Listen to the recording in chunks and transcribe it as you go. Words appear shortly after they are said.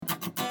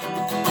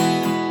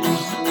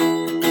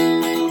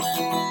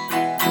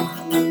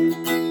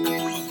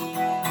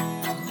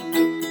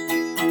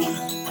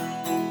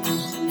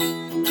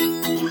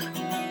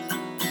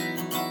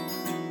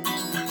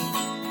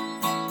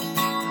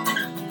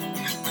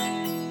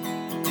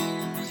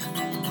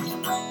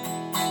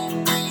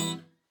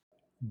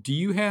Do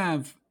you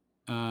have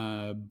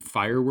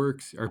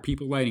fireworks? Are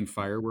people lighting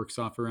fireworks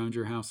off around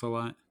your house a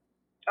lot?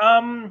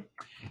 Um,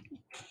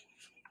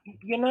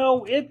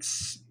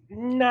 it's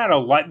not a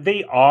lot.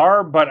 They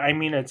are, but I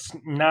mean, it's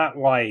not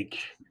like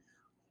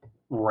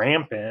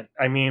rampant.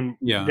 I mean,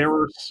 Yeah,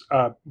 there's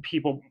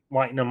people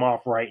lighting them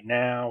off right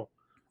now.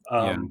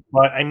 yeah,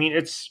 But I mean,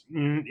 it's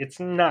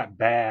not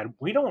bad.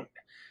 We don't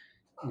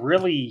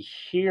really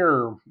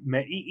hear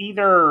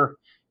either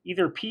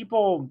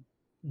people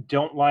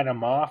don't light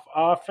them off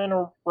often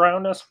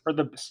around us for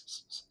the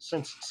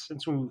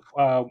since we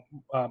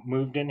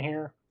moved in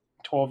here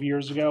 12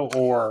 years ago,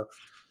 or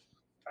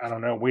I don't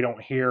know, we don't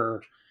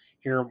hear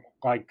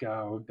like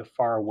the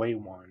far away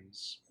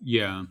ones.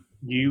 yeah.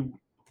 You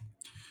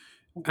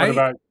What I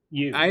about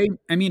you? I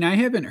mean, I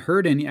haven't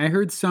heard any. I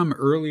heard some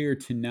earlier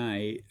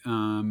tonight.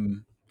 Like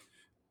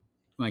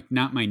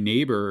not my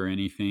neighbor or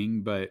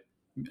anything, but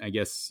I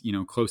guess,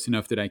 close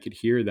enough that I could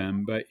hear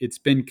them. But it's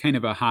been kind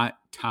of a hot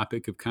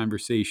topic of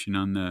conversation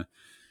on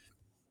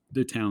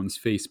the town's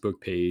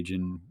Facebook page,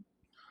 and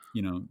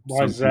some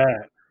Why's people.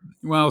 that?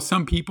 Well,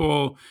 some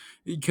people,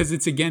 because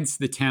it's against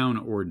the town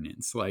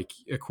ordinance. Like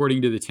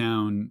according to the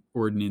town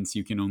ordinance,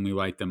 you can only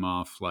light them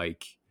off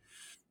like,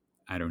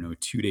 I don't know,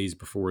 2 days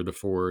before the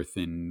fourth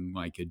and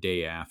like a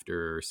day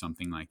after or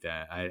something like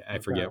that. I Okay.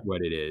 forget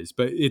what it is,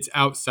 but it's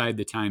outside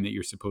the time that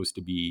you're supposed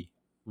to be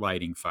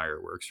lighting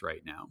fireworks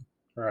right now.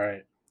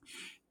 Right.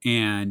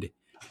 And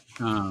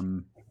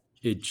um,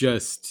 it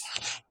just,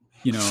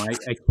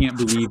 I can't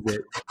believe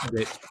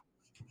that.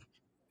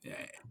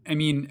 I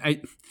mean,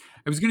 I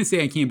was going to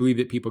say I can't believe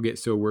that people get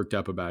so worked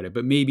up about it,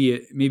 but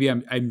maybe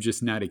I'm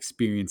just not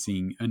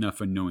experiencing enough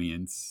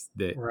annoyance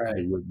that I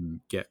Right.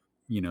 wouldn't get,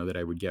 that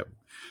I would get.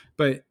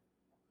 But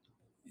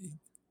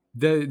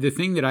the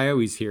thing that I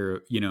always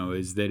hear,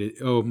 is that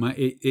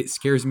it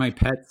scares my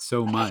pets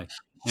so much,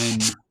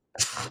 and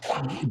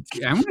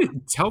I want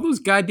to tell those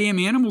goddamn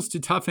animals to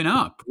toughen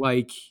up.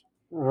 Like,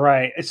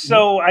 Right.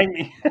 So I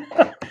mean,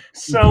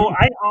 so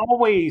I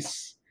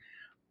always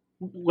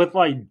with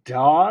like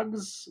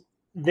dogs,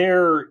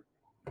 they're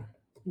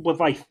with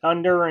like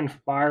thunder and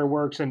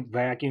fireworks and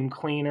vacuum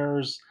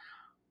cleaners,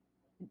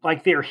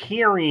 like their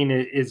hearing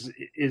is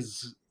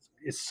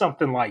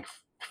something like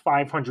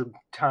 500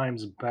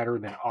 times better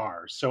than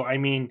ours. So I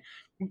mean,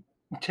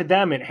 to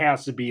them it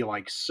has to be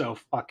like so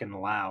fucking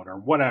loud or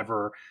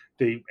whatever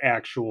the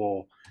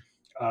actual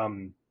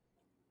um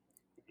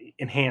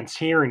enhanced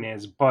hearing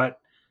is, but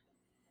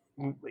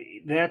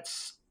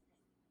that's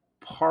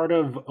part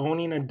of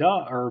owning a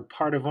dog or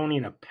part of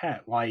owning a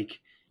pet. Like,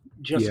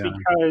 just yeah,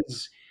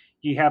 because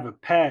you have a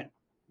pet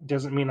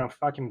doesn't mean I'm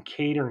fucking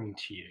catering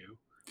to you.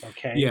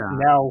 Okay. yeah,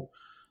 Now,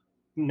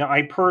 no,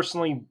 I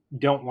personally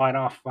don't light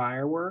off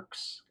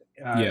fireworks,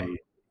 uh, yeah.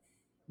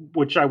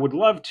 which I would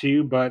love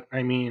to, but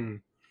I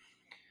mean,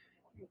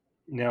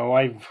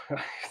 I've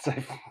as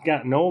I've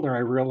gotten older, I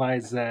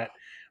realize that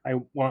I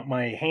want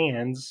my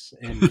hands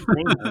and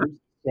fingers,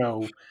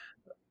 so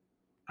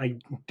I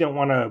don't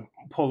want to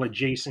pull a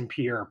Jason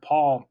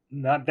Pierre-Paul.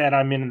 Not that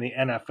I'm in the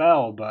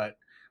NFL, but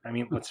I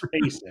mean, let's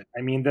face it.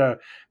 I mean,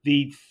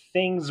 the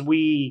things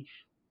we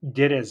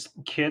did as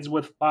kids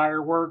with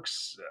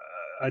fireworks.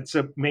 It's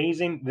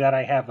amazing that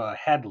I have a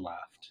head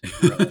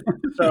left, really.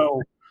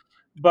 So,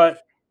 but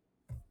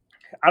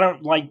I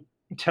don't like.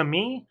 To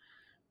me,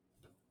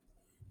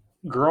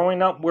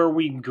 growing up where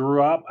we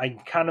grew up, I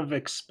kind of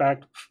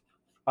expect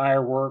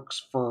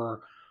fireworks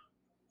for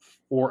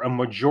a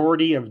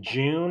majority of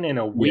June and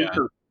a week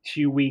Yeah, or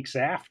 2 weeks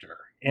after.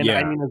 And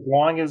I yeah, mean, as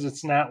long as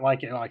it's not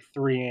like at like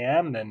 3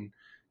 a.m., then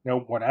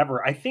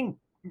whatever. I think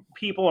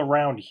people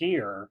around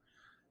here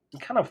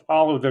kind of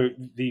follow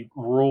the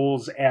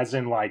rules as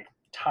in like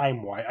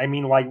time wise. I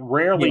mean, like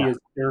rarely yeah. is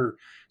there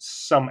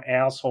some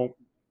asshole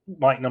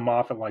lighting them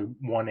off at like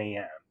 1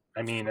 a.m.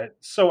 I mean,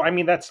 so I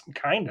mean that's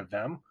kind of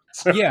them.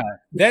 So, Yeah,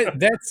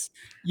 that's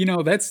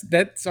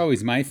that's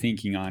always my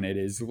thinking on it,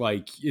 is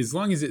like, as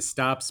long as it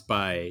stops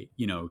by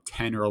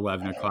 10 or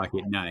 11 o'clock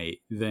at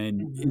night,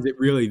 then is it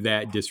really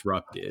that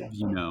disruptive?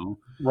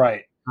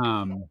 right.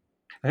 Um,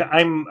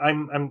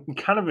 I'm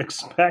kind of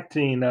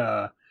expecting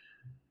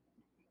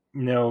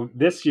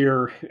this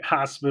year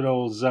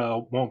hospitals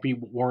won't be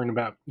worrying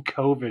about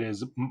COVID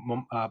as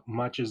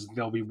much as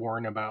they'll be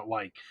worrying about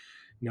like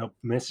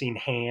missing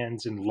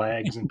hands and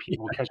legs and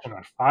people catching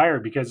on fire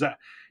because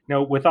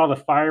with all the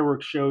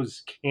fireworks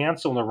shows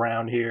canceled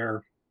around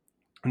here,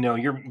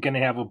 you're gonna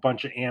have a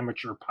bunch of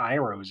amateur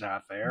pyros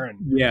out there, and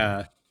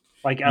yeah,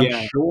 like I'm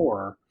yeah,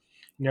 sure,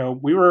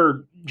 we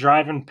were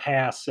driving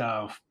past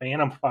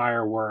Phantom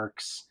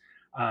Fireworks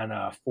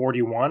on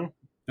 41.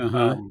 uh huh,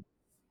 Um,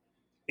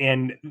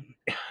 and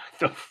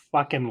the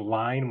fucking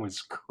line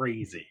was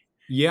crazy. It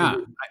yeah.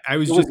 was I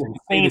was it was just going to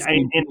say the insane.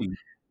 same And thing.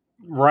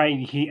 right,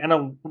 he and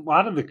a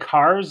lot of the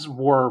cars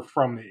were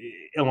from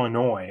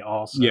Illinois, Yeah.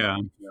 also.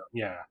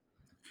 Yeah.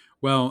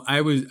 Well,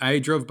 I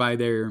drove by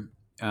there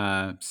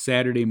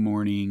Saturday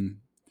morning.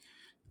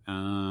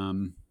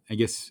 I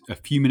guess a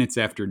few minutes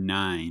after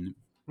 9,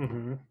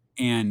 Hmm.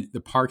 and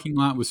the parking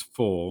lot was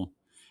full.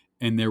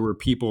 and there were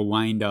people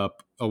lined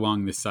up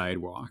along the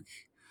sidewalk.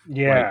 Like,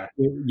 Yeah.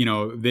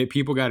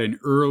 people got an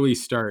early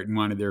start and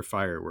wanted their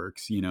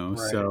fireworks, Right.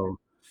 so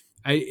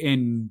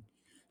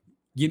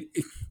you,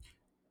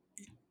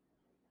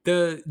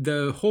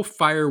 the whole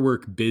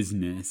firework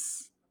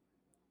business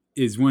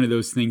is one of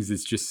those things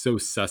that's just so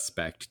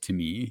suspect to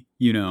me,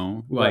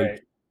 like, Right.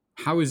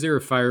 how is there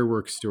a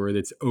fireworks store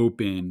that's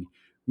open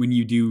when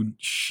you do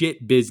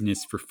shit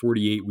business for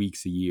 48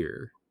 weeks a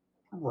year?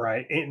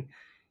 Right. And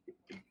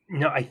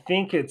no, I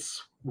think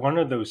it's one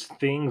of those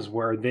things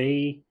where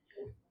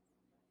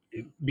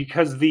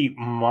because the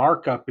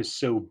markup is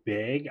so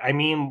big. I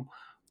mean,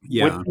 with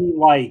Yeah, the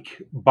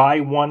like buy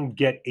one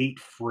get eight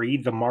free,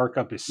 the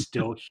markup is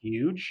still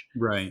huge.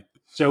 right.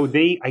 So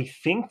I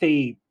think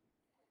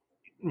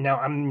now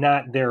I'm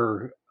not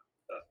their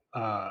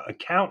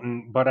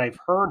accountant, but I've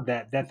heard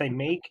that they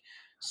make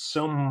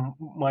so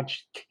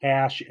much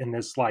cash in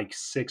this like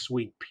 6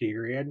 week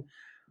period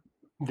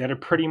that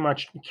it pretty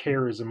much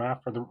carries them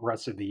out for the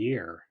rest of the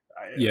year.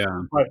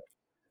 Yeah,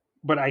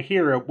 But I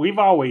hear it. We've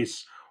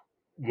always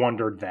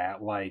wondered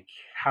that, like,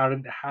 how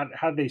did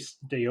they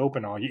stay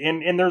open all year?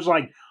 And there's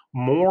like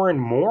more and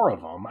more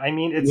of them. I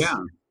mean, yeah,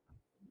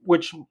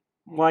 which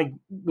like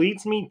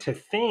leads me to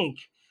think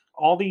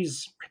all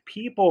these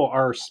people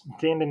are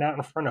standing out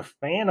in front of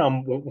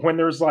Phantom when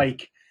there's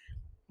like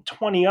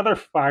 20 other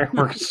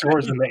fireworks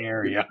stores in the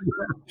area,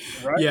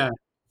 right? yeah.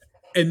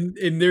 And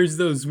there's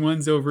those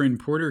ones over in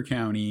Porter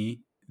County.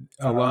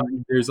 Uh-huh.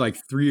 There's like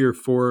three or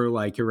four,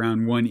 like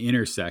around one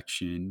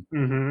intersection,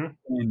 Mm-hmm.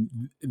 and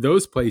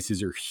those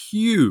places are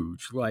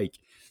huge, like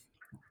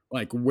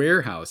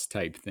warehouse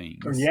type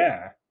things.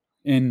 Yeah.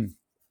 And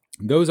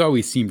those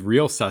always seemed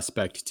real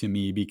suspect to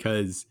me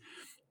because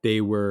they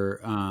were,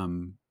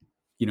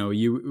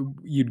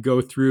 you'd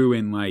go through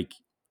in, like,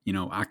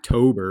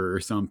 October or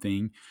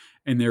something,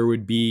 and there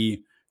would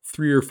be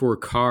three or four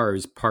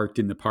cars parked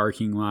in the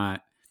parking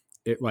lot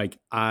at like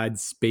odd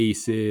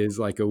spaces,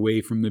 like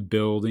away from the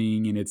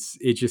building, and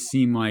it just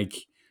seemed like,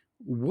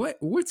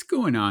 what's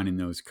going on in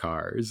those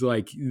cars?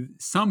 Like,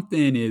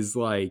 something is,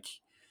 like,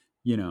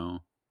 you know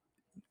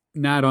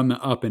not on the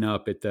up and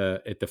up at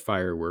the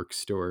fireworks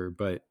store.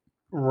 But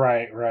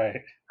Right,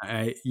 right.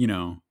 I you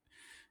know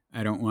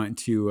I don't want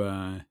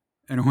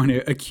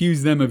to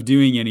accuse them of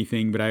doing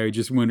anything, but I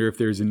just wonder if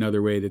there's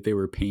another way that they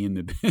were paying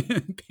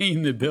the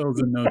paying the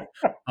bills in those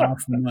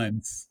off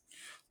months.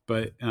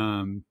 But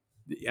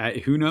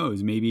who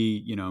knows?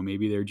 Maybe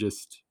they're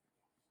just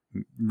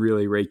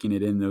really raking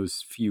it in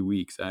those few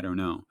weeks. I don't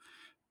know.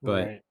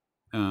 But Right.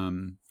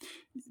 um,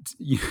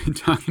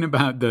 talking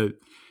about the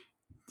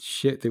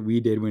shit that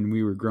we did when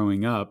we were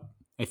growing up,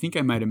 I think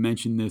I might have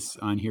mentioned this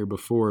on here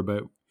before,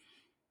 but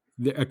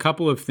a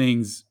couple of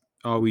things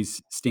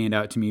always stand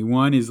out to me.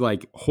 One is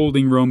like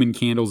holding Roman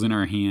candles in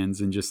our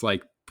hands and just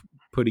like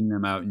putting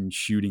them out and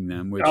shooting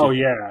them, which Oh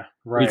yeah. it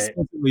Right.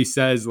 explicitly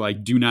says,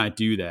 like, do not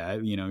do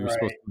that. You're supposed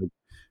Right. to, like,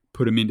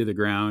 put them into the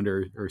ground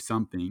or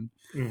something.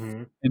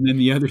 Mm-hmm. And then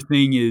the other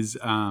thing is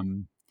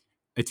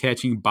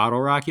attaching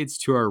bottle rockets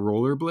to our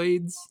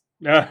rollerblades.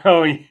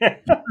 Oh yeah.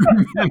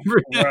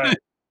 Remember Right. that?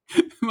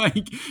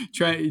 Like,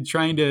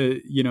 trying to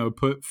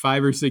put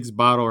 5 or 6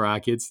 bottle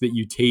rockets that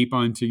you tape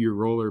onto your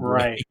rollerblade,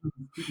 Right.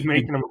 and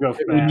Making them go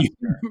when you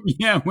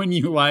faster. when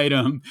you light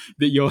them,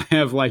 that you'll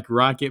have like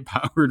rocket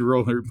powered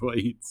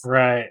rollerblades.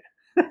 Right.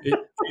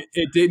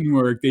 It didn't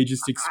work. They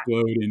just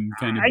explode and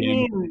kind of I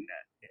mean,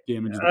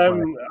 damage the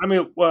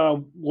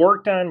plastic.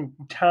 worked on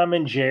Tom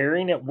and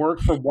Jerry, and it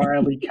worked for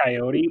Wile E.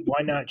 Coyote.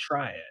 Why not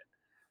try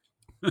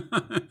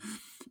it?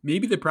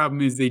 Maybe the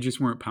problem is they just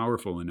weren't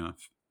powerful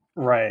enough.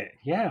 Right.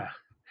 Yeah.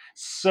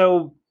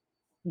 So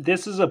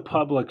this is a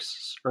public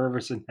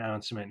service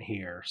announcement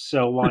here.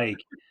 So like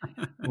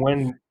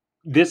when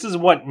this is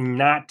what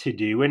not to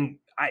do, and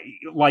I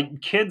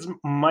like kids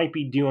might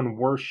be doing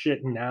worse shit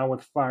now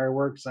with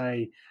fireworks.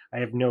 I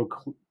have no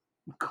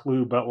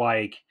clue, but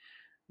like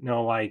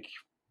like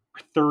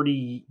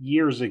 30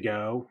 years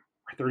ago,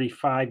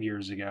 35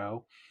 years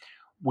ago,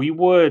 we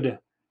would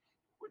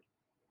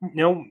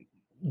know.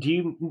 Do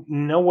you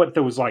know what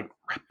those like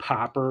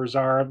poppers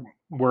are,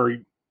 where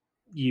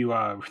you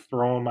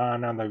throw them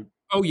on the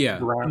Oh yeah.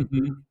 ground?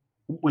 Hmm.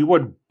 We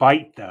would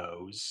bite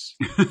those.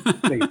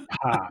 They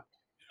pop.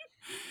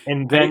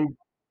 And I then,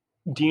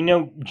 do you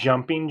know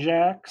jumping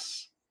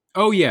jacks?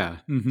 Oh yeah.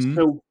 Hmm.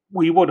 So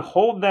we would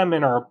hold them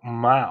in our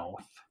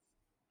mouth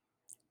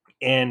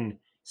and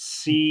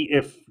see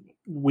if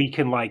we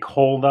can like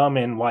hold them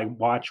and like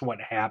watch what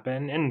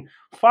happened. And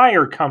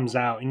fire comes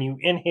out and you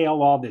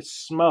inhale all this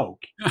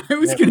smoke I and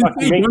was it gonna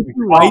fucking say, makes don't you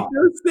you like cough.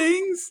 those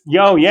things?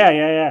 Yo, yeah,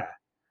 yeah,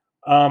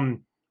 yeah.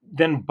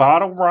 Then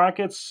bottle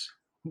rockets,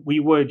 we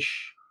would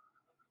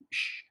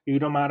shoot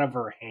them out of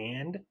our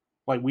hand,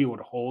 like we would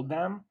hold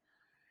them.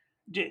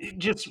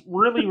 Just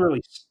really,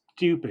 really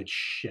stupid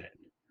shit.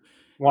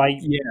 Like,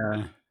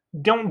 Yeah.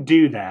 don't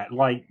do that.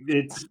 Like,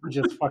 it's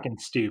just fucking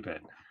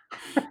stupid.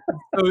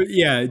 So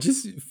yeah,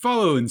 just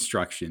follow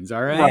instructions.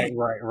 All Right, right.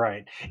 right,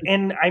 right.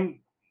 And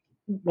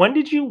when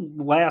did you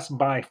last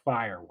buy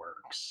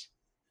fireworks?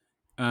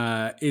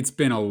 It's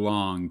been a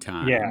long Yeah.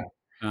 time.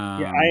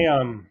 Yeah,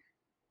 Um,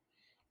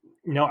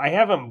 no, I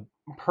haven't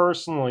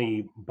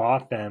personally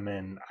bought them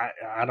in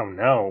I don't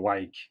know,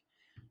 like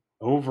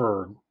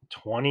over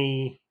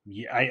 20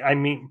 I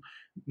mean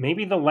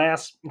maybe the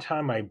last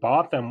time I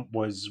bought them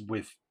was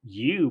with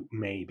you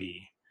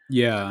maybe.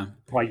 yeah,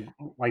 Like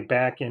like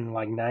back in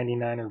like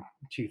 99 or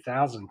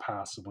 2000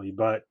 possibly,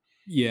 but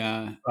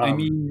yeah. I um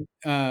mean,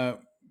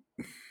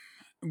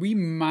 we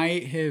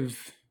might have.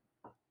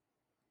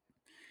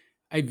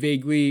 I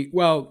vaguely.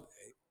 Well,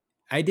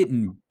 I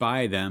didn't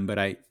buy them, but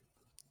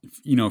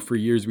for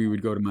years we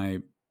would go to my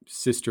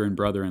sister and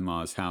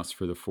brother-in-law's house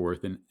for the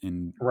fourth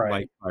and right.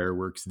 light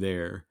fireworks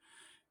there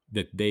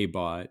that they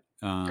bought.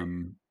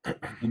 And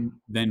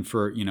then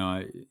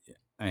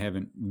I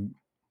haven't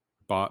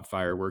bought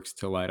fireworks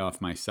to light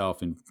off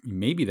myself and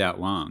maybe that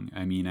long.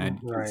 I mean,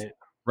 Right.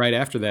 right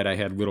after that I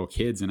had little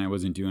kids and I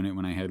wasn't doing it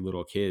when I had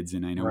little kids.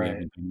 And I know we Right.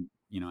 haven't done,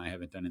 I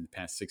haven't done it in the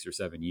past 6 or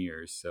 7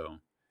 years. So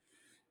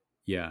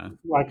yeah,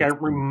 Like it's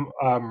been,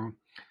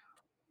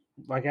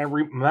 like I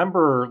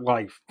remember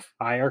like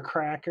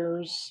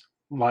firecrackers,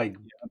 like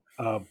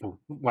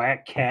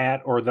Black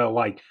Cat or the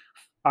like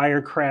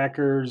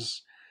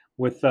firecrackers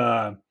with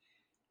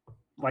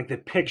like the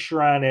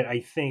picture on it. I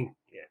think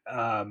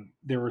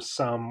there was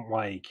some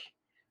like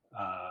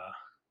uh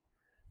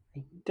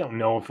I don't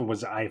know if it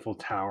was the Eiffel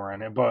Tower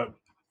on it, but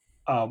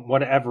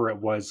whatever it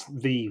was,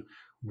 the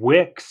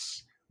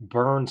wicks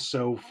burned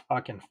so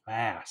fucking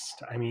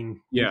fast. I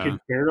mean, you yeah, could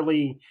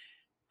barely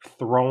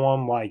throw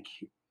them like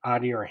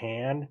out of your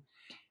hand.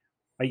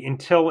 Like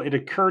until it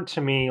occurred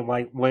to me,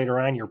 like later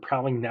on, you're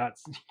probably not.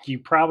 You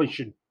probably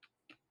should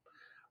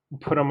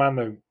put them on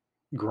the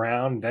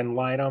ground, then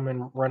light them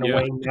and run yeah.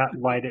 away. Not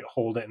light it,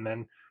 hold it, and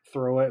then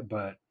throw it.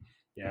 But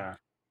yeah,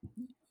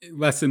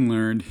 Lesson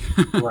learned.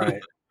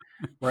 right,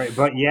 right.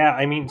 But yeah,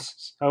 I mean,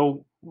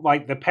 so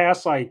like the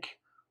past like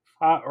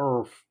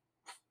 4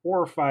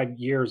 or 5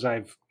 years,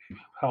 I've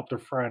helped a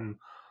friend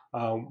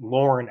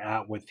Lauren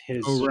out with Oh,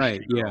 his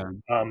right. Yeah.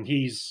 show.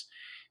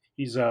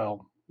 He's a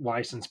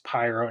licensed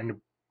pyro and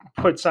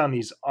puts on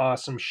these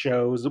awesome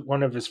shows.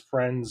 One of his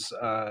friends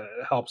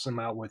helps him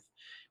out with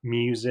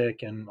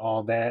music and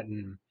all that,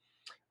 and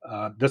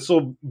this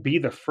will be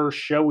the first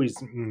show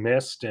he's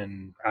missed,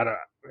 and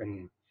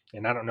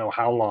and I don't know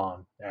how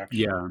long actually.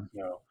 Yeah.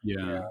 So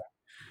yeah, Yeah.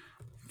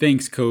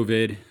 Thanks,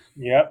 COVID.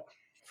 yep,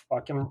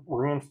 fucking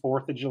ruined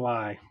Fourth of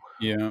July.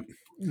 Yeah.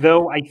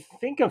 Though I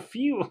think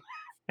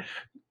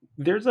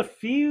there's a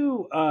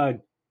few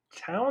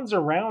towns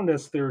around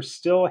us that are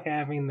still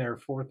having their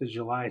Fourth of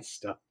July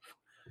stuff.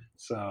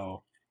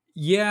 So,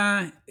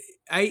 Yeah.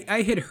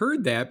 I had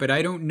heard that, but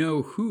I don't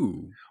know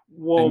who. I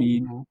well,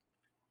 mean,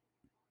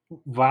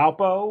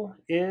 Valpo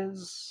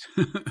is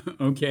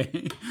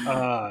okay.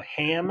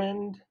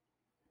 Hammond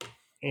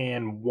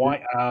and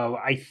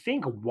I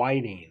think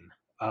Whiting.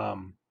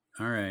 Um,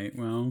 All right.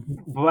 Well,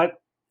 but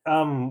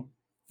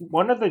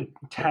one of the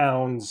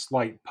towns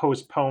like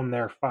postponed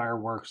their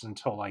fireworks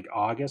until like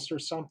August or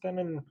something,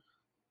 and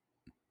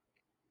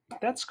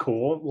that's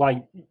cool.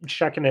 Like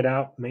checking it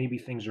out, maybe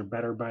things are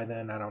better by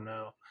then. I don't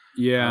know.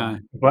 yeah.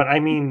 But I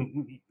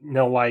mean,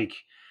 like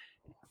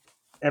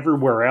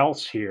everywhere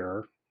else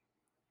here,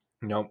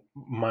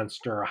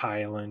 Munster,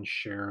 Highland,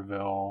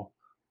 Cherville,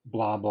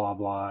 blah blah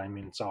blah. I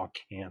mean, it's all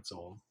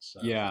canceled. So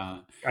Yeah.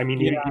 I mean,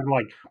 Yeah. even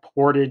like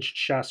Portage,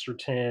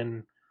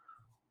 Chesterton,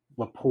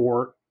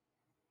 Laporte,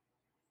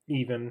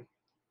 even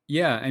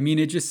Yeah, I mean,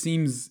 it just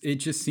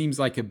seems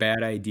like a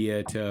bad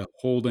idea to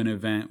hold an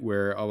event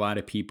where a lot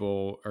of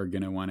people are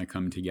going to want to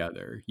come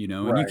together, and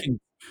you right, can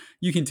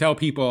you can tell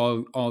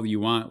people all you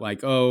want,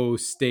 like, oh,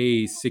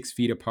 stay 6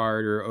 feet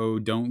apart, or oh,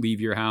 don't leave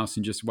your house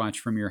and just watch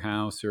from your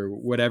house, or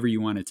whatever you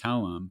want to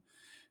tell them.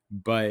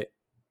 But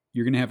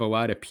you're going to have a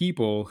lot of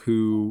people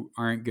who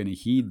aren't going to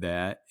heed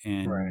that,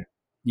 and right,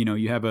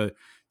 you have a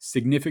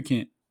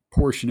significant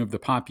portion of the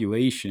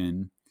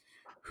population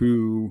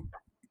who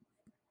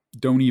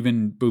don't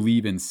even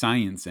believe in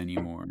science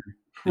anymore,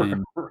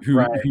 and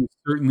right. who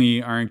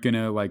certainly aren't going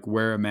to like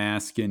wear a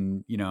mask,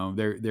 and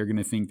they're going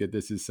to think that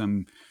this is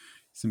some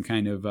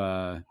kind of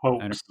I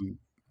don't Hoax, know,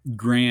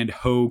 grand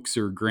hoax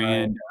or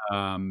right,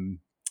 grand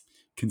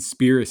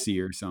conspiracy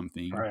or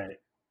something. right.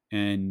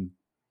 And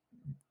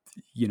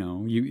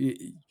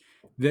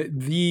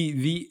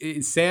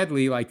the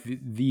sadly, like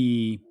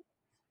you,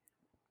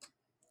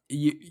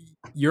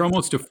 you're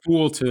almost a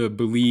fool to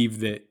believe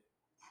that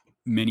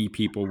many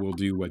people will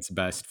do what's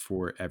best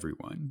for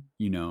everyone.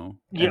 Yeah.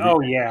 Every Oh,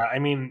 yeah. I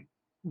mean,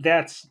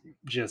 that's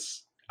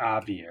just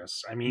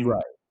obvious. I mean,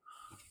 Right.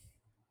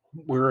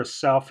 we're a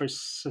selfish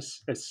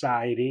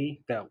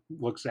society that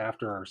looks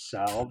after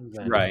ourselves,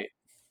 and Right.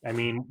 I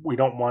mean, we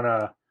don't want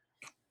to.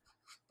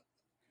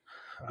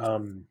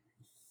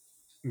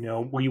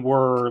 We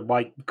were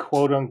like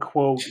quote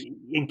unquote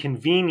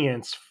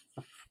inconvenienced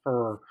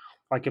for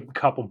like a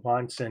couple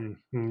months, and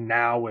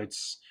now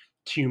it's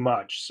too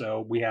much.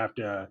 So we have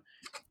to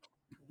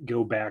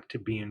go back to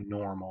being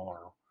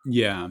normal,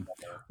 Yeah.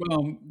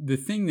 Well, the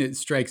thing that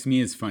strikes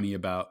me as funny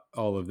about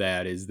all of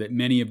that is that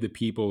many of the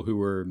people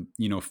who are,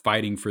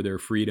 fighting for their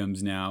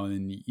freedoms now,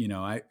 and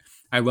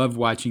I love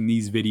watching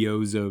these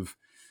videos of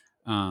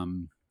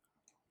um,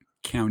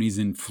 counties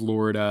in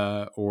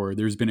Florida, or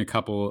there's been a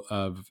couple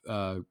of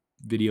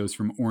videos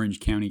from Orange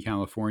County,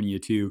 California,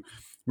 too,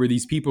 where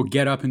these people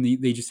get up and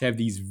they just have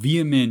these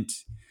vehement,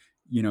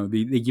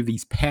 they give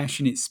these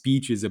passionate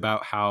speeches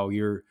about how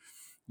you're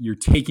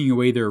taking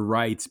away their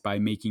rights by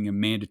making a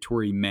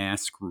mandatory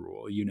mask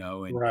rule,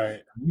 and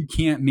Right.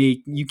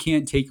 you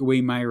can't take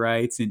away my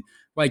rights, and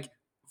like,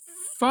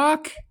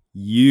 fuck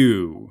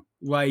you.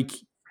 Like,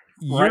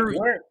 Right. you're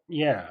Where?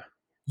 Yeah.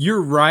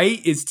 your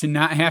right is to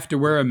not have to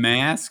wear a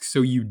mask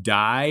so you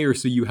die or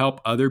so you help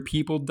other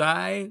people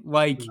die.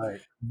 Like,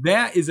 Right.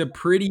 that is a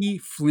pretty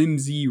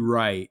flimsy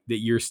right that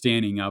you're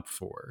standing up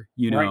for,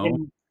 Right.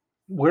 And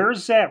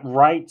where's that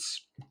right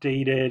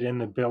stated in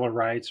the Bill of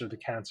Rights or the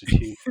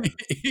Constitution?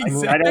 I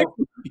mean, I don't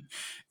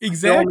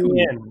Exactly. fill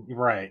me Exactly. in.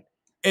 Right.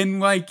 And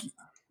like,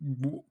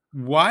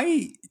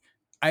 why?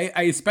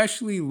 I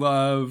especially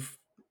love,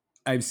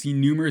 I've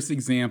seen numerous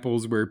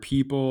examples where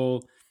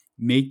people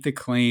make the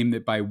claim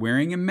that by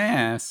wearing a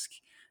mask,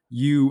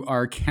 you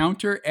are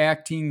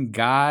counteracting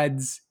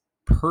God's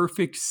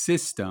perfect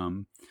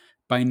system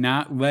by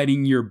not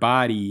letting your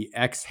body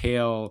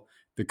exhale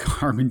the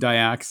carbon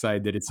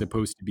dioxide that it's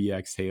supposed to be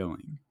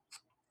exhaling.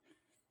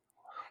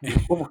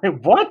 Wait,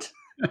 what?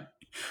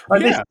 Are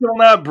they Yeah. still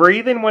not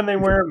breathing when they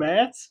wear a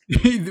mask?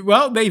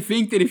 Well, they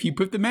think that if you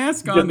put the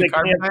mask Because on, the they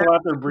carbon cancel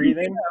out their dioxide,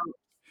 breathing?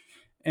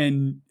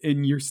 and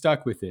you're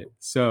stuck with it.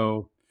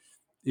 So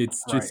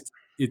it's Right. just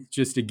it's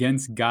just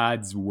against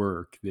God's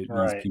work that these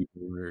Right.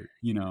 people were,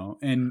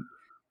 and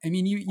I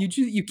mean,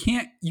 you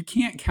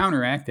can't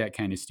counteract that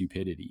kind of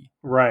stupidity.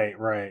 Right.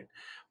 Right.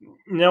 You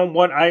know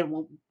what?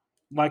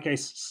 Like I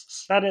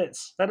said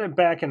it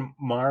back in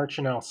March,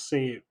 and I'll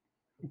say it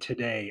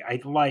today.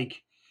 I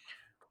like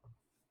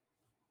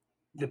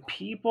the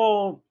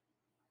people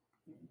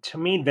to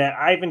me that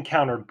I've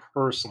encountered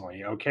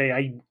personally. Okay,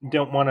 I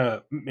don't want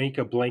to make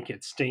a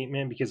blanket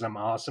statement because I'm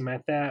awesome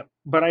at that,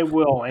 but I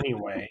will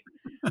anyway.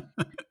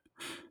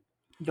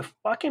 The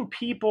fucking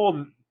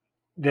people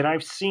that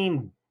I've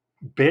seen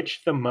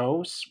bitch the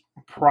most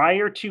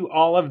prior to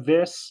all of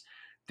this,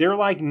 their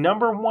like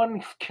number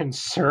one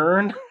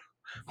concern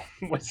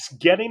was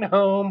getting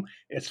home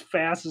as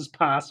fast as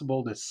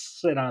possible to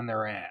sit on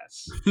their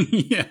ass.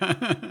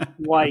 Yeah.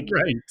 Like,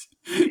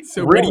 Right.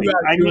 So what are you really?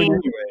 out I doing mean,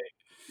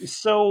 anyway?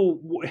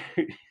 so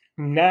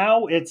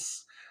now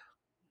it's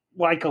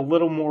like a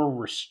little more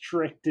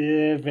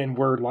restrictive, and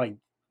we're like,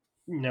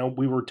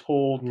 we were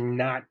told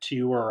not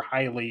to, or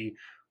highly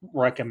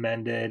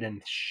recommended,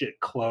 and shit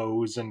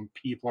clothes, and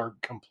people are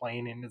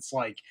complaining. It's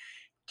like,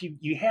 dude,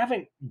 you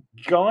haven't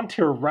gone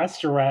to a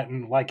restaurant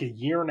in like a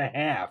year and a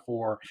half,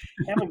 or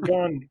haven't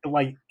gone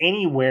like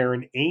anywhere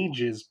in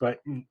ages, but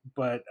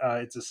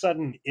it's a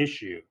sudden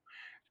issue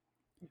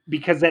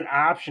because that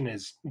option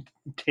is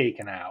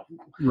taken out.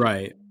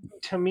 Right.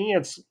 To me,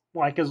 it's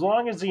like, as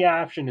long as the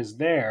option is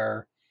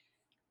there,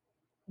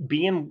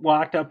 being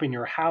locked up in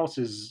your house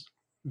is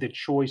the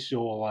choice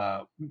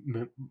you'll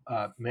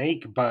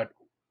make. But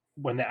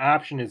when the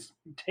option is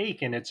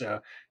taken, it's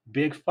a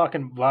big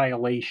fucking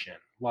violation.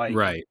 Like,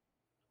 Right.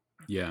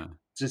 Yeah.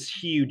 it's this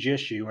huge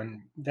issue,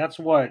 and that's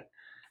what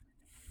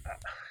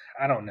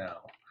I don't know.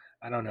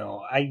 I don't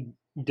know. I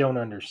don't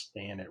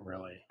understand it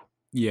really.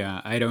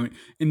 Yeah, I don't.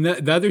 And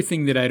the other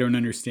thing that I don't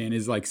understand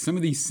is like some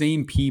of these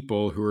same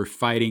people who are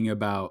fighting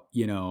about,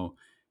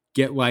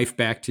 get life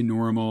back to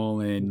normal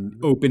and Mhm.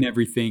 open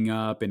everything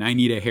up and I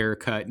need a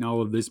haircut and all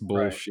of this Right.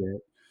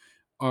 bullshit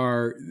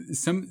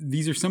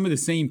these are some of the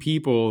same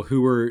people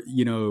who are,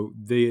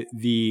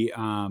 the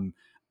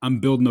I'm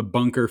building a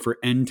bunker for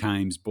end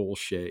times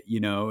bullshit,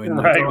 and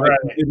like, Right. oh, Right.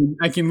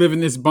 I can live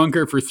in this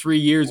bunker for 3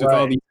 years with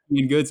all Right. these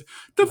clean goods.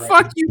 The Right.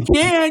 fuck you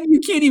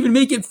can't even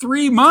make it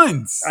 3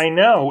 months. I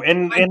know,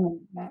 and Like,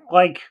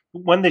 like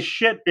when the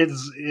shit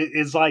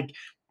is like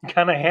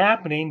kind of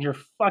happening, you're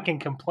fucking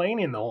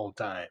complaining the whole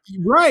time.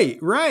 right,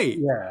 right.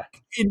 Yeah.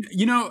 And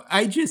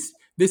I just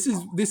this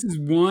is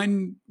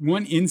one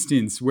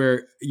instance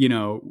where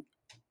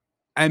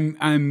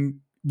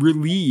I'm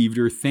relieved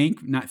or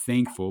not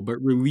thankful, but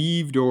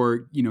relieved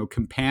or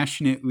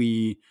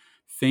compassionately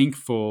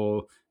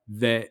thankful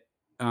that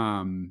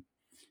um,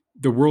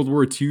 the World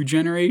War II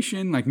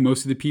generation, like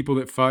most of the people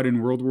that fought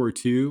in World War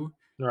II,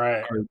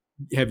 Right. are,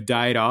 have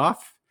died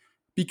off.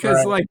 Because,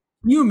 Right. like,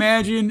 can you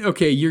imagine?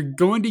 Okay, you're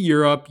going to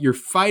Europe, you're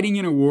fighting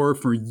in a war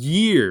for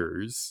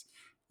years.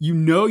 You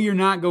know you're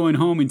not going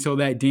home until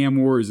that damn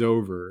war is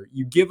over.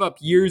 You give up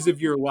years of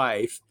your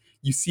life.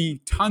 You see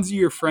tons of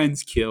your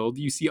friends killed.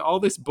 You see all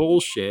this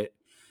bullshit,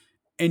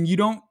 and you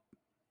don't.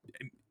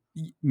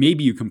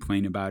 Maybe you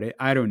complain about it.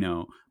 I don't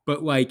know,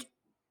 but like,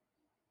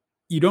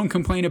 you don't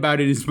complain about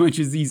it as much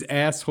as these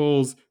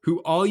assholes who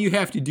all you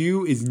have to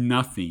do is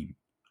nothing.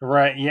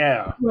 Right.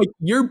 Yeah. Like,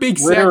 your big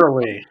sacrifice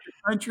Literally.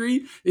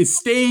 country is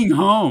staying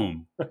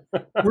home.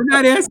 We're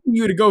not asking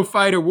you to go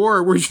fight a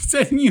war. We're just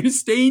asking you to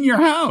stay in your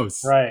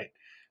house. Right.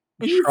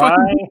 And you Try,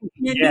 fucking people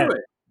can't yeah, do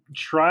it.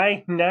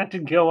 try not to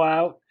go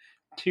out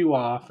too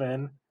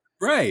often.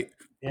 Right.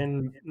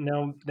 And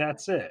no,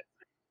 that's it.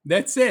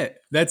 That's it.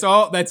 That's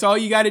all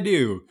you got to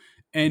do.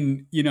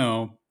 And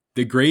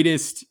the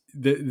greatest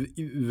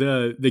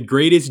the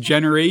greatest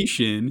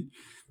generation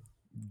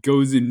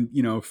goes and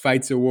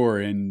fights a war.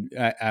 And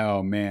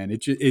oh man,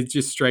 it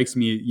just strikes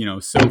me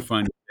so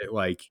funny that,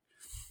 like,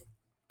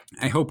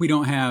 I hope we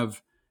don't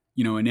have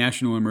a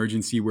national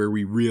emergency where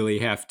we really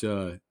have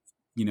to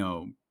you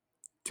know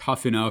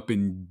toughen up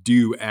and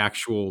do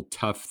actual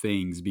tough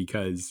things,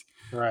 because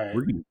Right.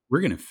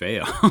 we're gonna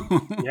fail.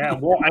 Yeah.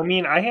 Well, I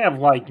mean, I have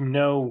like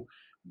no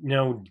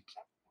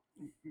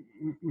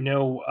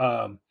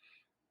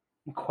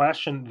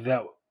question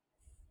that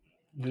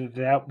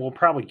will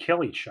probably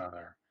kill each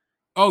other.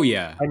 Oh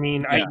yeah, I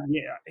mean,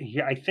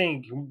 yeah, I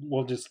think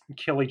we'll just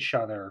kill each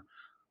other.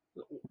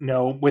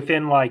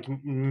 Within like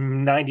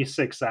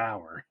 96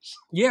 hours.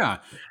 yeah.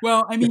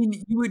 Well, I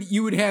mean,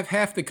 you would have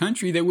half the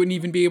country that wouldn't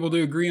even be able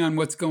to agree on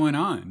what's going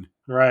on.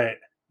 Right.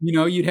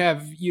 You'd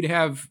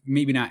have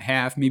maybe not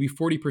half, maybe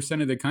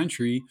 40% of the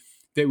country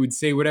that would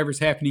say whatever's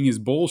happening is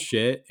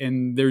bullshit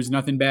and there's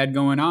nothing bad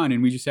going on,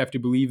 and we just have to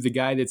believe the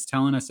guy that's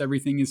telling us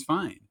everything is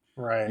fine.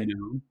 Right.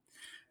 You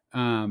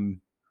know.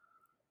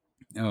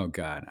 Oh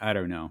God, I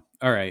don't know.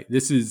 All right,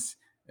 this is.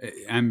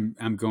 I'm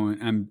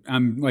going.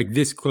 I'm like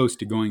this close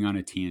to going on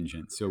a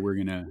tangent. So we're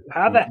gonna.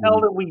 How the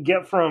hell did we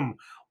get from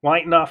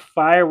lighting off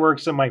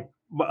fireworks in my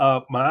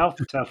mouth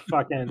to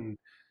fucking?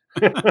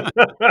 Yeah.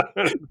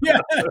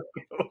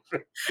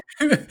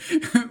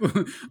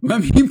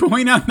 Let me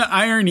point out the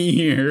irony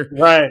here.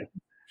 Right.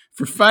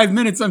 For 5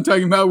 minutes, I'm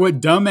talking about what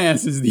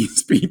dumbasses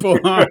these people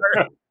are.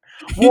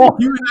 Well,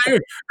 You and I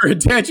are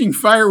attaching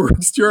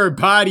fireworks to our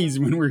bodies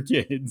when we're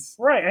kids.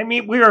 right. I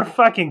mean, we were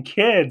fucking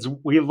kids.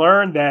 We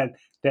learned that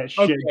shit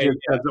Okay, just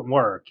doesn't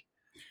work.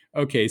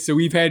 Okay, so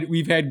we've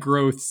had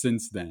growth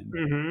since then.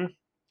 Mm-hmm.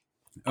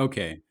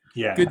 Okay.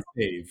 Yeah.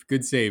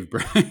 Good save,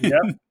 Brian.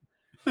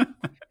 Yep.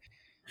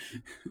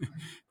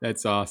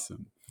 That's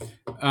awesome.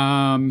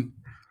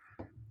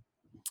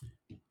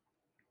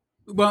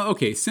 Well,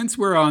 okay, since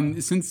we're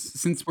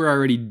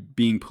already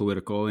being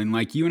political, and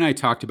like you and I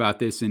talked about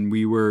this, and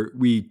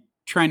we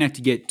try not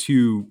to get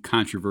too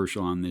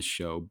controversial on this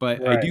show, but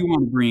Right. I do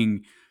want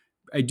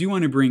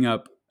to bring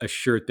up a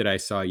shirt that I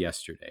saw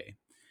yesterday.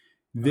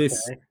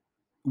 This Okay.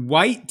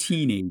 white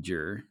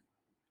teenager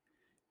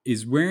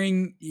is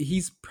wearing,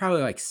 he's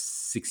probably like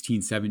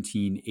 16,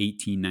 17,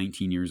 18,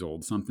 19 years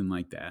old, something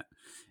like that.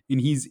 And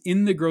he's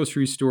in the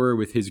grocery store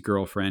with his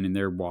girlfriend and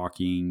they're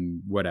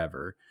walking,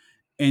 whatever.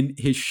 And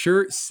his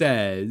shirt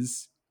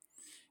says,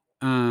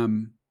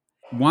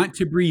 want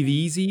to breathe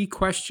easy, ?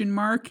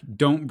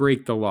 Don't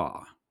break the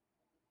law.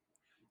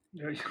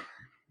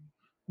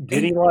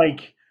 Did he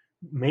like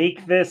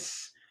make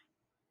this?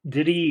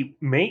 Did he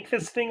make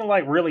this thing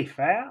like really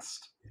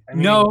fast? I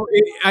mean, No,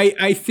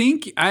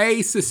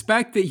 I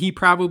suspect that he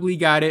probably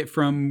got it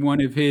from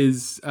one of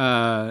his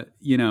mouth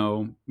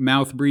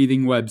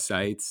breathing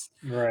websites,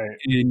 right.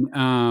 and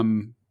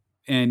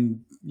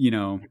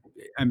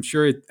I'm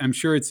sure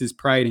it's his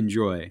pride and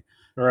joy,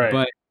 Right.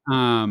 but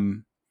I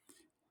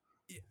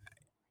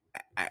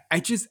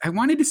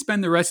wanted to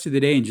spend the rest of the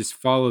day and just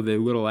follow the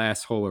little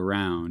asshole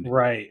around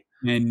Right.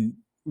 and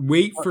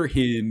wait for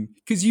him,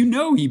 because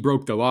he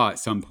broke the law at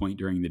some point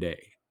during the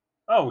day.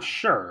 Oh,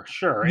 sure.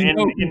 He And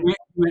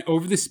went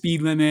over the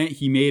speed limit.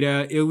 He made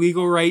a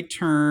illegal right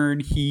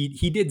turn.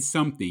 He did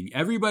something.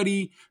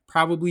 Everybody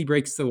probably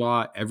breaks the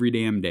law every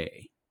damn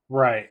day.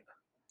 right.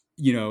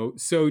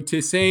 So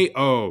to say,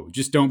 oh,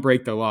 just don't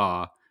break the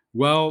law.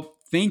 Well,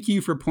 thank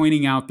you for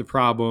pointing out the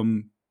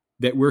problem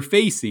that we're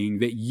facing,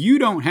 that you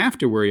don't have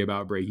to worry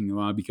about breaking the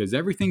law because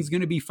everything's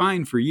going to be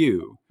fine for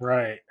you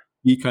Right.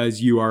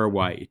 because you are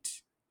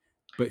white.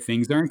 But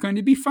things aren't going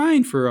to be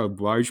fine for a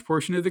large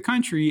portion of the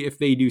country if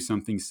they do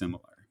something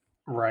similar.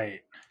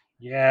 Right.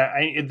 Yeah,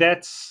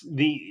 that's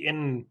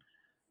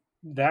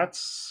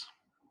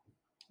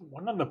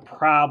one of the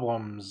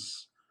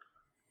problems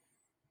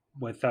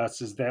with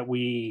us is that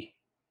we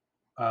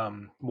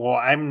well,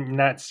 I'm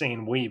not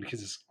saying we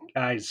because this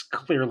guy's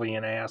clearly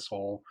an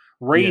asshole,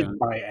 raised Yeah.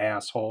 by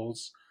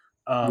assholes.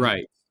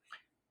 Right.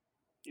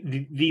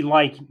 The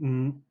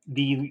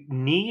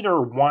need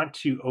or want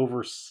to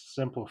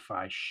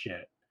oversimplify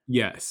shit.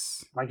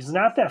 Yes. Like, it's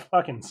not that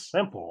fucking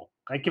simple.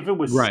 Like, if it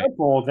was Right.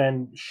 simple,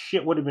 then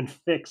shit would have been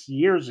fixed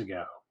years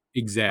ago.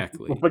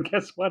 Exactly. But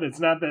guess what? It's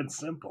not that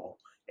simple.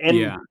 And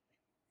Yeah.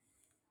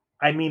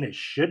 I mean, it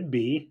should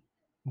be,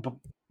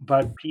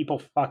 but people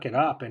fuck it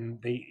up, and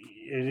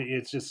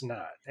it's just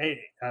not.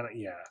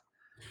 Yeah.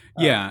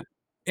 Yeah.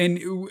 And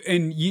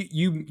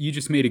you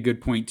just made a good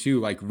point too,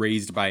 like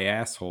raised by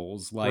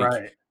assholes. Like,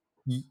 Right.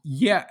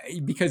 yeah,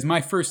 because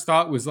my first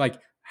thought was like,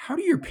 how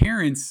do your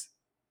parents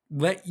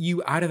let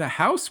you out of the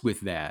house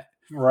with that?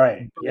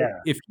 Right. But Yeah.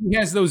 if he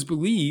has those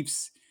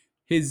beliefs,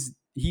 his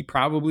he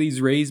probably is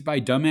raised by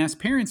dumbass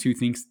parents who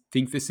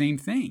think the same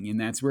thing, and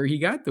that's where he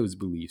got those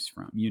beliefs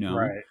from, you know.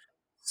 Right.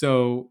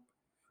 So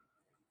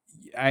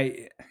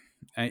I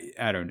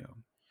I don't know.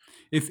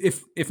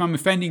 If I'm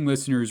offending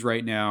listeners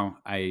right now,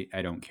 I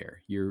don't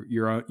care.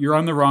 You're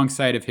on the wrong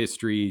side of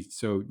history,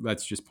 so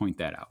let's just point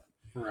that out.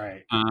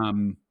 Right.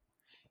 Um,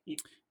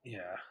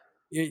 Yeah.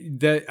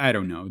 I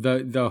don't know,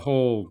 the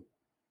whole,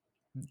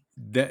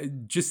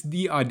 just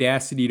the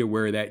audacity to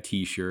wear that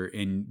T-shirt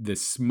and the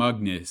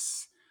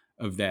smugness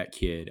of that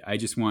kid. I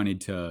just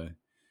wanted to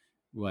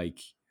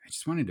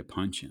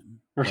punch him,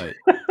 but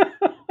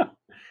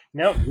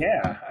No,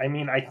 yeah. I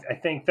mean, I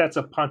think that's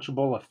a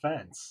punchable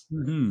offense.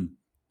 mhm.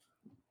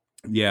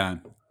 Yeah,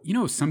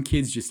 some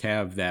kids just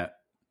have that.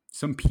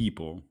 Some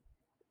people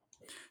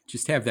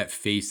just have that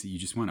face that you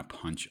just want to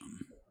punch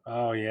them.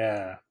 Oh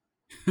yeah.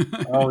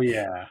 Oh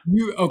yeah.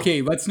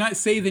 Okay, let's not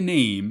say the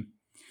name,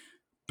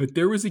 but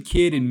there was a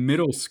kid in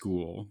middle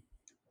school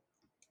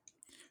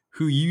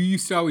who you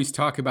used to always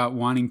talk about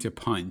wanting to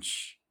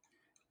punch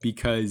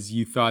because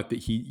you thought that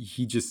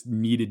he just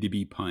needed to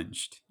be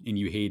punched and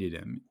you hated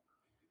him.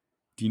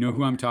 Do you know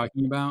who I'm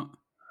talking about?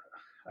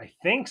 I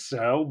think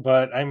so,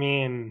 but I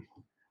mean,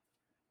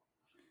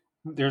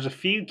 there's a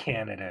few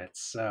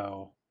candidates,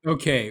 so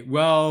Okay,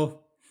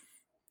 well,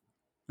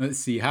 let's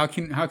see. How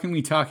can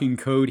we talk in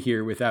code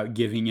here without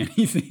giving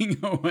anything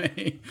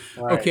away?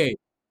 right. Okay,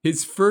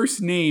 his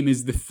first name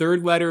is the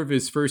third letter of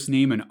his first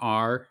name an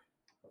R.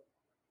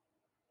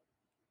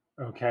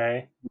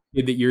 Okay.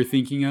 Kid that you're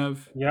thinking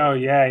of? Yo,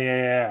 yeah, yeah,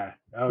 yeah.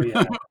 Oh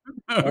yeah.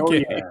 Oh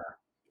Okay.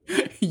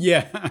 yeah.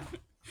 Yeah.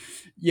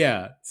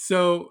 Yeah.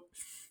 So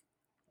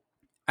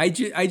I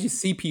just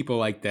see people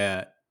like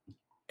that,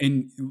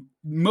 and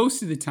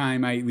most of the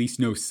time I at least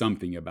know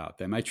something about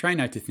them. I try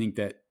not to think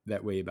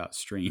that way about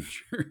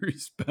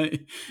strangers, but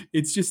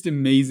it's just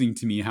amazing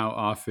to me how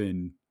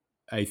often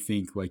I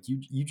think like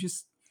you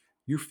just,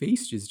 your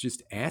face is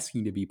just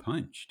asking to be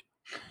punched.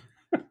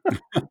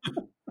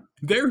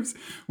 There's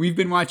We've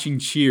been watching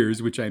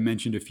Cheers, which I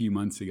mentioned a few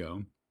months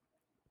ago.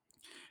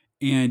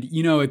 And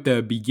at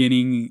the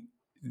beginning,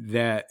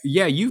 that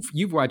yeah,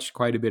 you've watched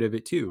quite a bit of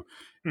it too.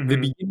 Hmm.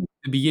 The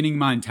beginning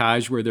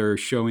montage where they're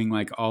showing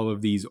like all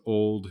of these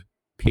old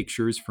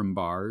pictures from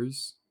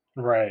bars,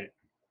 Right.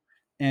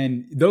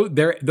 and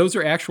those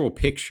are actual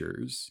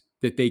pictures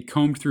that they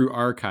combed through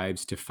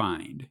archives to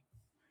find.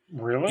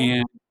 Really?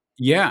 And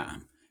yeah,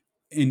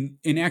 and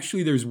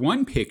actually, there's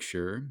one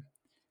picture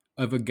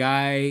of a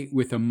guy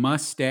with a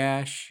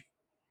mustache.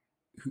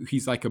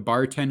 He's like a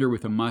bartender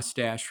with a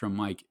mustache from,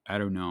 like, I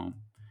don't know,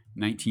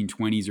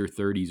 1920s or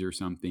 30s or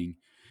something,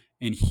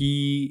 and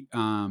he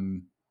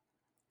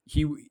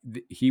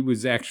he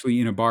was actually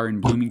in a bar in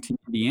Bloomington,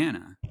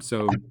 Indiana,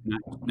 so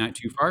not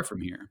too far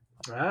from here.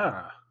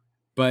 Ah.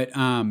 But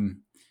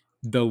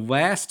the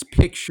last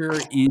picture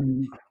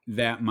in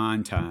that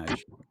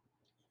montage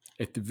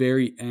at the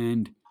very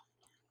end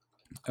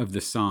of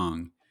the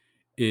song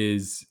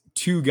is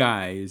two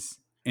guys,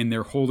 and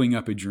they're holding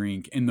up a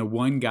drink, and the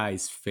one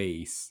guy's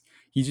face,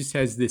 he just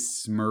has this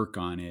smirk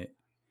on it,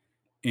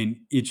 and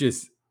it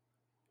just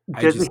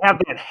I Does he just have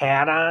that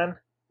hat on?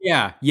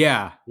 yeah,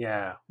 yeah,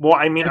 Yeah. Well,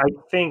 I mean, I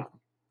think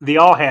they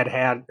all had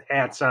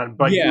hats on,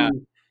 but yeah.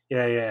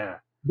 yeah, yeah.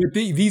 But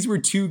these were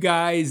two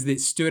guys that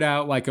stood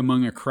out like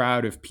among a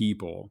crowd of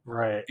people.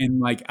 Right. And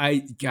like,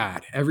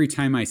 God, every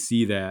time I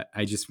see that,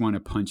 I just want to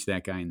punch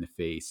that guy in the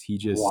face. He Wow.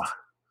 just,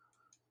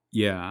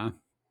 yeah.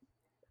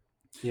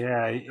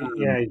 Yeah, Um,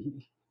 yeah.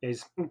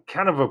 He's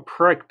kind of a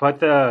prick,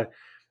 but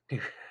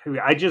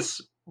I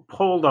just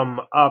pulled him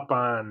up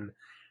on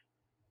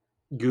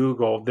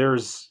Google.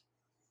 There's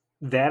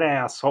that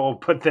asshole,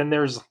 but then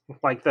there's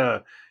like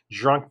the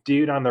drunk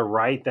dude on the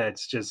right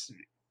that's just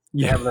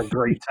yeah, having a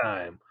great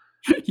time.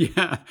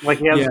 yeah, Like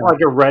he has yeah,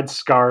 like a red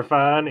scarf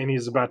on and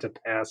he's about to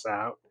pass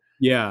out.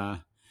 yeah.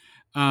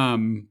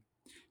 Um,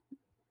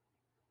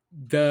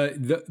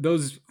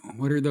 those,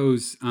 what are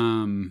those?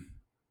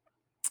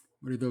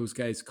 What are those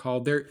guys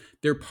called?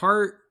 They're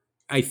part.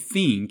 I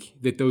think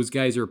that those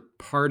guys are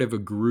part of a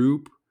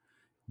group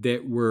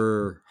that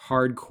were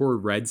hardcore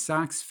Red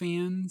Sox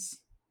fans,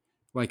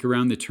 like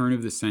around the turn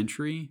of the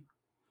century.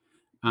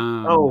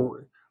 Um, Oh,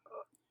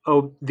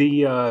 oh,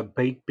 the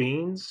baked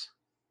beans.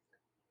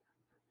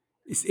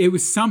 it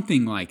was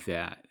something like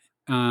that.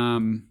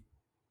 Um,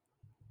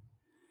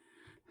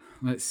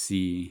 let's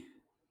see.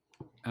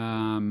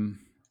 Um,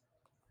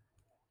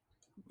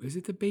 was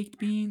it the baked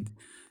beans?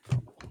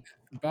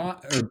 Or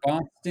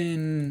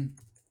Boston?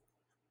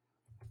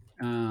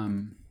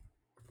 Um,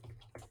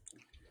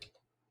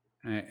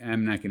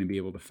 I'm not going to be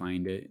able to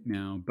find it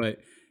now, but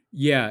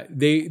yeah,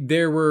 they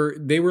were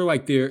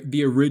like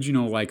the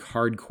original like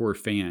hardcore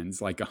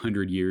fans like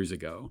 100 years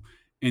ago,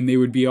 and they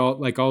would be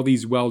all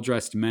these well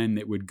dressed men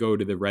that would go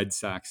to the Red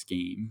Sox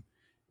game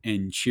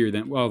and cheer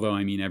them. Well, though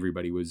I mean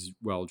everybody was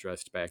well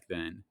dressed back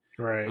then,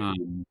 Right.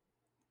 um,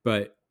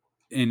 but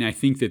and I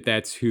think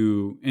that's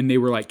who, and they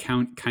were like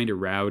kind of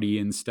rowdy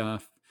and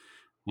stuff.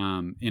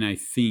 And I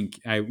think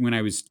when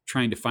I was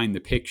trying to find the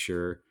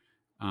picture,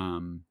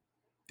 um,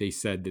 they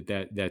said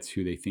that's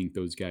who they think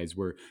those guys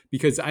were.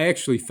 Because I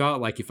actually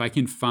thought, like, if I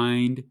can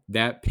find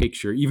that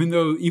picture, even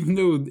though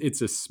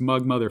it's a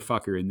smug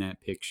motherfucker in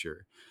that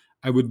picture,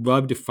 I would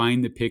love to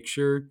find the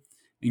picture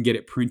and get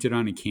it printed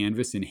on a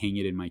canvas and hang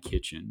it in my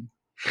kitchen.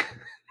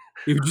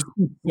 It would just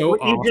be so You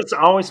awesome. just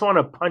always want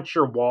to punch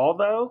your wall,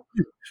 though.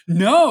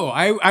 No,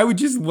 I would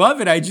just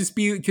love it. I just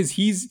be, because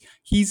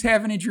he's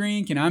having a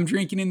drink and I'm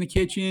drinking in the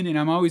kitchen and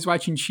I'm always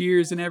watching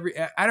Cheers and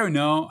I don't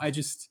know. I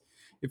just,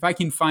 if I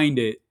can find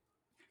it,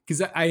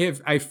 because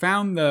I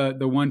found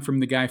the one from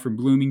the guy from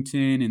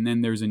Bloomington, and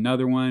then there's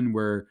another one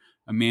where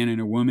a man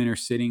and a woman are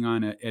sitting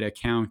at a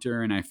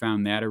counter, and I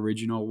found that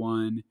original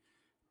one,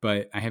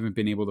 but I haven't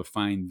been able to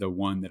find the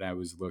one that I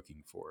was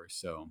looking for.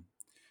 So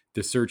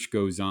the search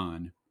goes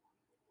on.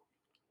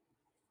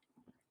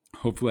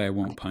 Hopefully I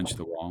won't punch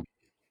the wall.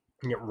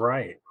 Yeah,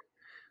 right.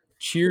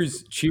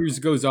 Cheers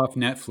goes off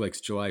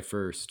Netflix July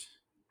 1st.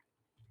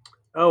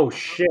 Oh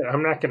shit!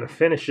 I'm not going to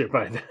finish it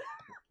by then.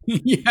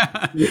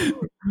 Yeah.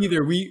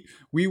 Either we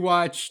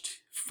watched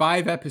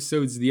 5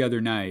 episodes the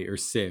other night, or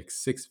 5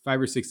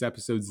 or 6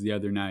 episodes the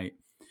other night,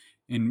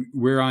 and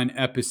we're on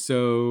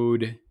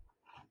episode,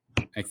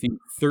 I think,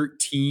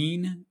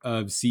 13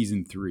 of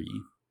season 3.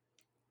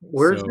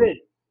 Where's So it?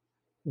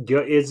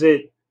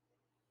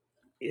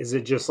 Is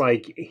it just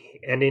like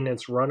ending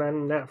its run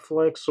on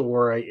Netflix,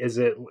 or is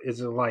it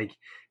like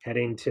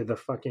heading to the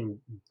fucking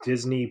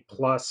Disney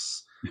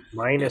Plus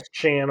minus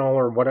channel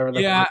or whatever the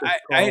yeah, fuck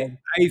it's I called?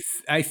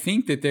 I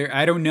think that there,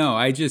 I don't know.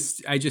 I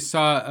just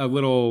saw a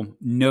little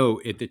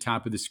note at the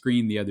top of the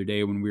screen the other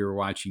day when we were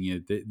watching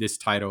it that this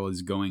title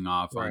is going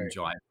off on Right.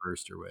 July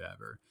 1st or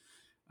whatever.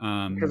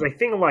 Because I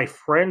think like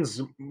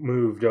Friends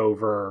moved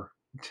over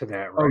to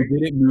that, Oh, right?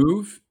 did it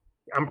move?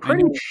 I'm I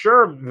pretty know.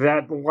 sure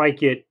that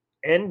like it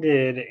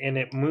ended and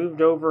it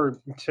moved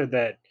over to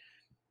that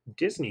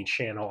Disney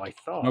channel, I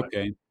thought.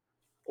 Okay.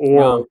 Or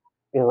Well,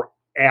 or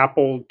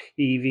Apple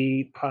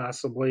TV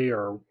possibly,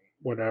 or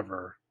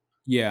whatever.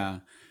 yeah.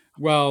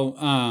 Well,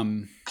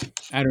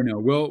 I don't know.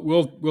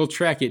 We'll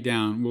track it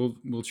down.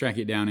 We'll track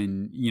it down,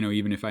 and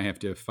even if I have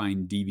to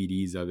find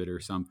DVDs of it or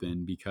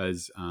something,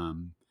 because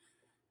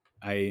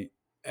I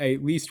I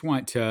at least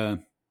want to.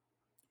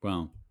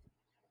 Well,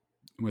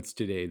 what's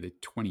today? The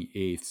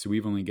 28th. So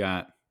we've only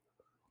got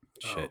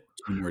Oh.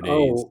 2 more days.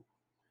 Oh,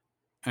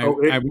 I oh,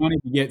 it I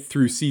wanted to get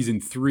through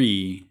season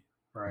 3,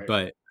 right.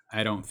 but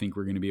I don't think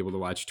we're going to be able to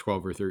watch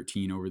 12 or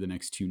 13 over the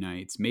next 2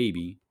 nights.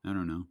 Maybe, I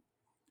don't know.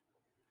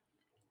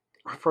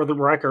 For the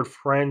record,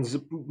 Friends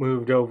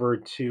moved over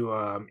to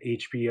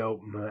HBO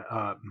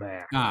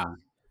Max. Ah,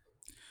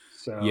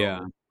 yeah.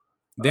 So,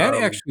 That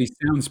um, actually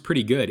sounds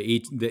pretty good.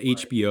 The right.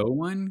 HBO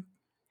one,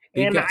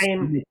 they've And got so I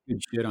much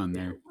good shit on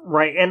there.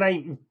 right, and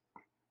I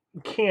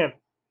can't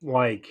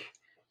like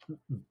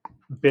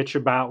bitch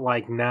about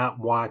like not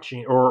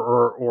watching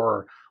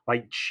or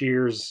like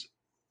Cheers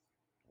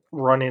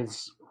running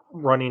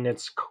running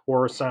its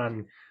course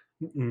on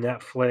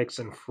Netflix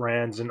and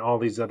Friends and all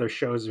these other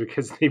shows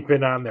because they've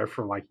been on there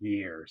for like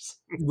years.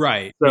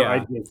 Right. So I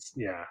Yeah. just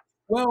yeah.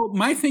 Well,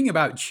 my thing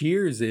about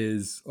Cheers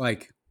is,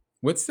 like,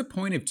 what's the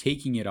point of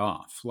taking it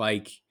off?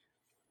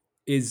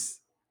 Is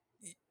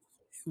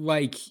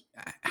like,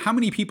 how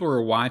many people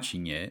are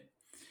watching it?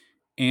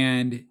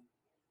 And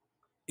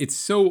it's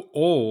so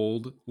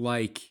old,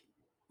 like,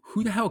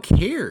 who the hell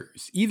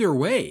cares? Either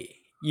way,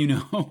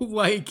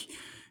 like,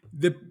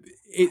 the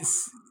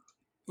it's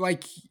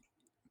like,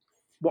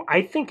 Well,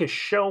 I think a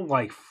show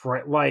like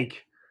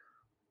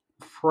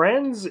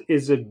Friends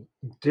is a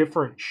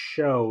different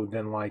show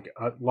than like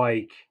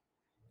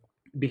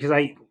because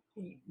I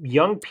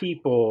young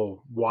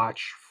people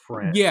watch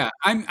Friends. yeah,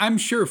 I'm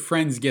sure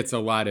Friends gets a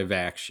lot of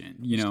action.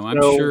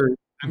 I'm So sure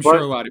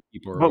but a lot of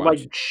people are but like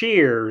watching.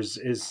 Cheers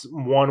is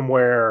one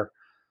where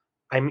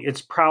I mean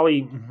it's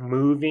probably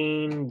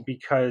moving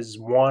because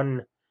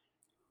one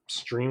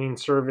streaming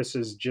service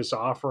is just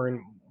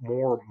offering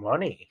more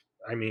money.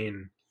 I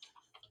mean,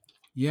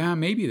 Yeah,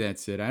 maybe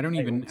that's it. I don't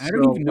so even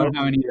know let's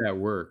how any of that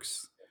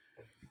works.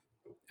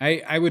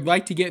 I would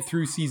like to get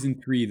through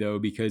season 3 though,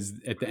 because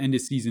at the end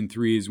of season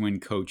 3 is when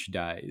Coach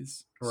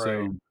dies. right.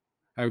 So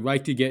I would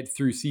like to get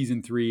through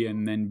season 3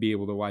 and then be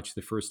able to watch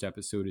the first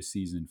episode of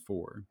season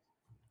 4.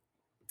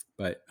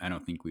 But I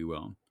don't think we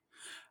will.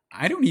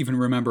 I don't even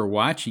remember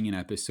watching an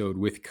episode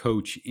with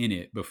Coach in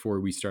it before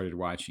we started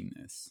watching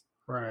this.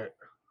 Right.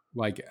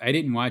 Like, I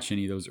didn't watch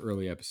any of those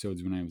early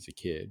episodes when I was a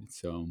kid,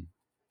 so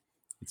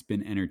it's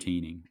been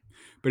entertaining.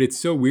 But it's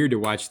so weird to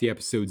watch the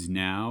episodes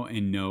now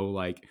and know,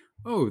 like,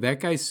 oh, that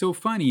guy's so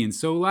funny and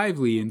so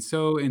lively and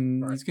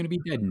Right. he's going to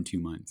be dead in 2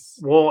 months.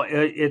 Well,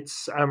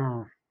 it's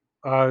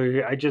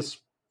I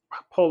just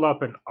pulled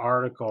up an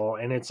article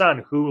and it's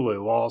on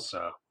Hulu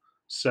also.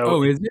 So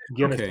Oh, it's is it?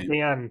 gonna Okay.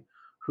 stay on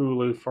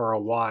Hulu for a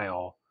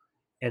while,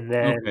 and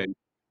then Okay.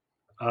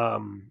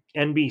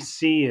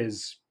 NBC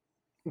is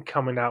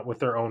coming out with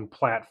their own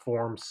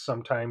platform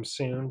sometime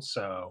soon.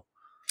 So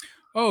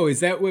Oh, is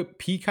that what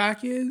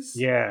Peacock is?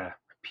 yeah,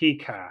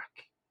 Peacock.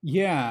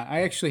 Yeah,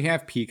 I actually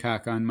have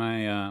Peacock on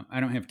my I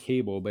don't have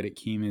cable, but it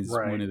came as one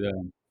Right. of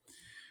the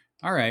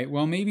All right.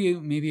 Well, maybe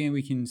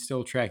we can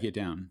still track it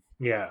down.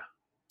 Yeah.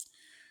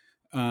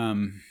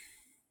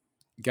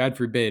 God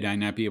forbid I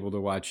not be able to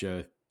watch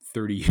a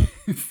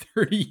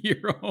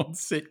 30-year-old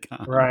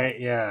sitcom. Right.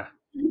 Yeah.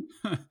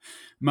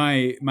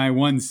 My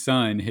one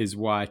son has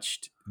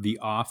watched The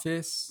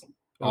Office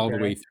all the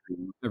way Okay.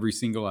 through every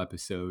single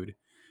episode,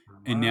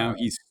 and now Wow.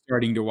 he's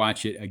starting to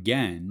watch it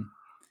again.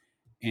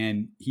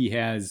 And he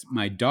has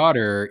my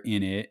daughter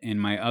in it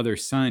and my other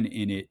son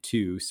in it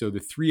too. So the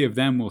three of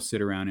them will sit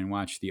around and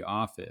watch The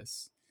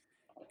Office.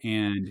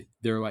 And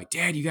they're like,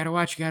 "Dad, you got to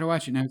watch, you got to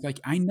watch it." And I was like,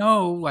 "I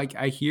know, like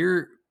I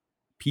hear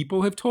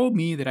people have told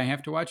me that I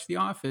have to watch The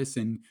Office,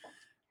 and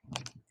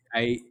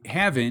I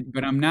haven't,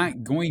 but I'm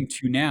not going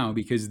to now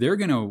because they're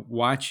going to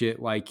watch it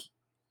like,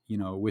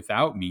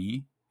 without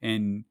me."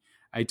 And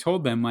I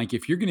told them, like,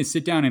 if you're going to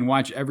sit down and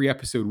watch every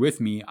episode with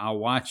me, I'll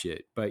watch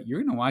it, but you're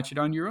going to watch it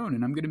on your own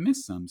and I'm going to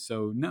miss some.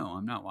 So no,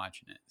 I'm not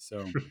watching it.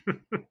 So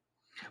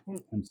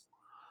I'm,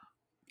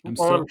 I'm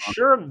Well, still, I'm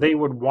sure they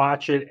would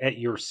watch it at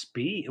your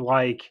speed. I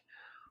Like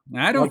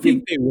don't if,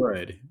 think they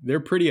would. They're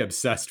pretty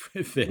obsessed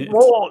with it.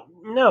 well,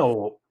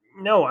 no,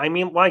 no. I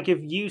mean, like if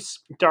you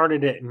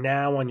started it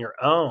now on your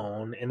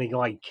own and they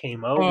like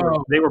came over,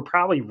 Oh, they would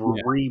probably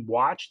yeah.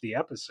 rewatch the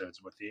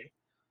episodes with you.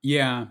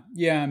 Yeah.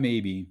 Yeah,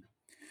 maybe.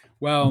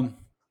 Well,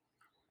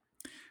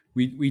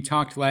 we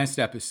talked last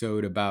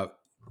episode about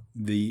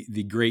the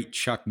great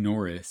Chuck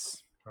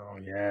Norris. Oh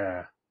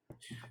yeah,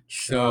 Chuck.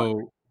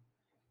 So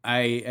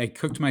I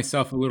cooked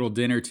myself a little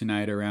dinner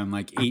tonight around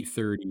like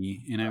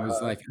 8:30, and I was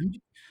Uh, like,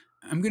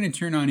 I'm going to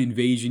turn on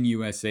Invasion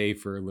USA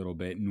for a little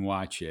bit and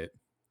watch it.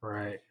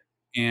 right.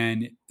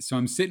 And so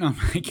I'm sitting on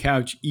my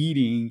couch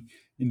eating.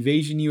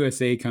 Invasion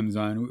USA comes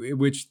on,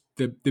 which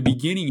the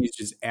beginning is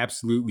just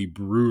absolutely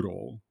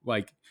brutal.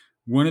 Like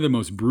one of the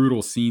most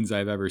brutal scenes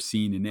I've ever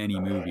seen in any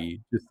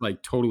movie. Just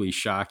like totally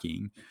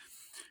shocking.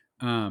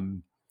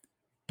 Um,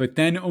 but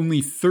then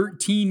only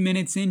 13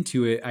 minutes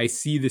into it, I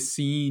see the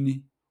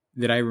scene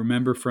that I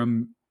remember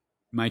from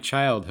my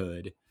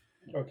childhood.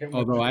 Okay.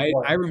 Although I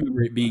What?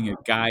 remember it being a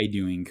guy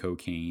doing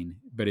cocaine,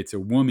 but it's a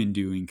woman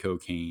doing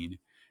cocaine.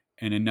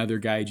 And another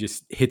guy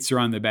just hits her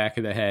on the back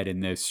of the head,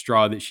 and the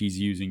straw that she's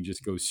using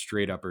just goes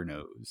straight up her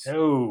nose.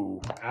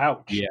 Oh,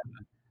 ouch. Yeah,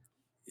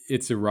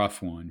 it's a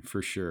rough one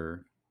for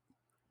sure.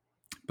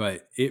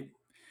 But it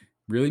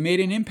really made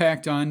an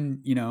impact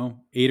on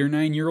 8 or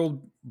 9 year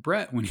old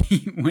Brett when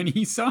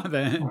he saw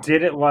that.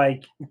 Did it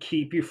like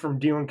keep you from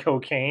doing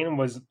cocaine?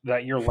 Was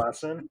that your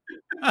lesson?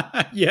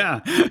 Yeah,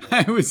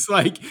 I was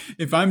like,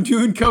 if I'm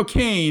doing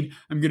cocaine,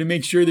 I'm gonna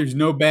make sure there's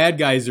no bad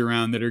guys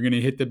around that are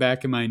gonna hit the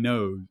back of my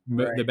nose,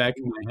 the Right. back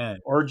of my head.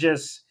 Or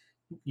just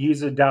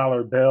use a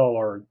dollar bill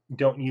or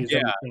don't use Yeah,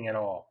 anything at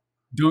all.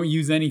 don't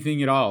use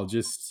anything at all.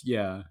 Just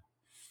yeah.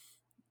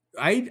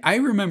 I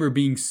remember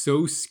being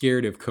so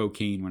scared of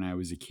cocaine when I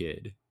was a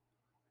kid.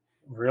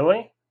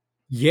 Really?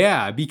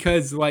 Yeah,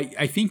 because like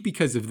I think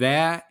because of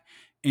that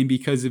and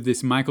because of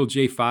this Michael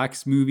J.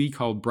 Fox movie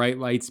called Bright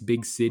Lights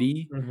Big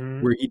City,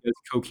 Mm-hmm. where he does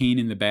cocaine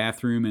in the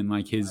bathroom and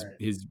like his Right.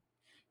 his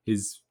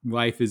his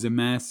life is a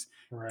mess.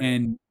 Right.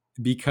 And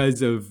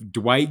because of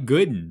Dwight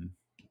Gooden.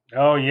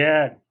 Oh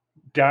yeah.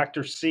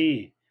 Dr.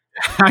 C.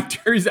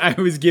 Doctors, I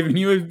was giving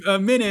you a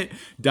minute.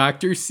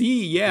 Dr.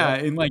 C, yeah.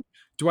 Yep. And like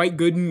Dwight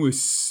Gooden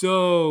was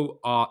so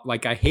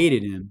like I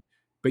hated him,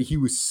 but he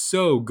was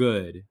so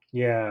good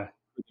Yeah.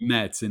 with the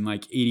Mets in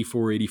like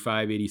 84,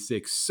 85,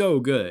 86. So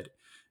good.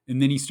 And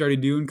then he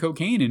started doing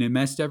cocaine and it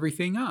messed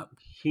everything up.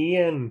 He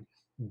and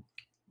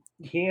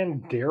he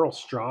and Daryl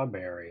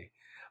Strawberry.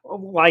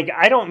 Like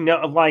I don't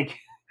know. Like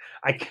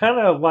I kind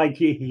of like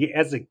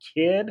as a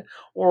kid,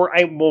 or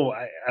I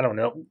don't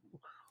know.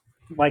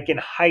 Like in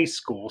high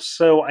school.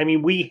 So I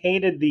mean, we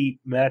hated the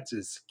Mets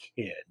as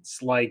kids.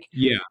 Like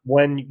Yeah.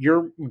 when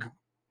you're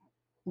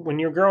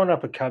growing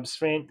up a Cubs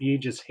fan, you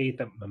just hate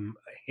the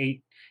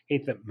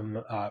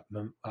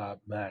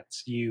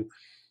Mets. You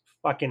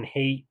fucking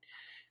hate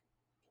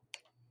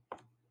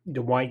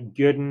Dwight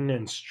Gooden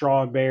and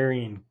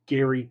Strawberry and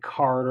Gary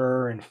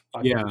Carter and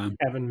fucking Yeah.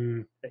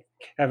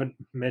 Kevin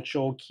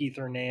Mitchell, Keith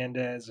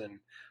Hernandez, and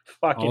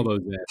All fucking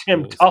those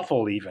Tim assholes.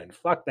 Tuffle. Even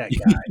fuck that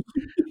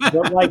guy.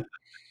 But like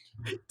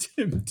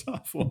Tim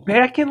Tuffle.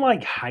 back in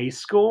like high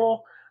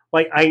school,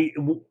 like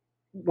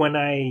when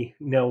I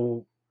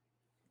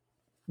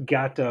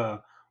got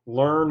to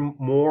learn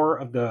more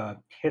of the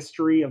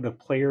history of the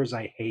players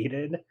I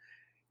hated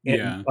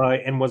Yeah.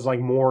 and was like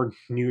more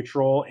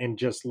neutral and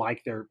just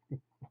like their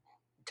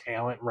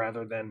talent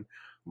rather than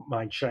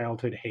my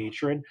childhood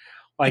hatred.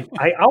 Like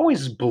I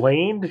always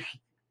blamed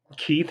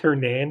Keith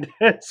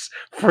Hernandez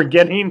for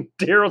getting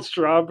Daryl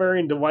Strawberry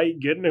and Dwight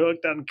Gooden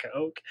hooked on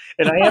coke,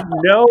 and I have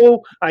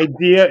no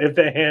idea if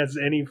that has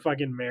any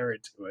fucking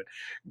merit to it.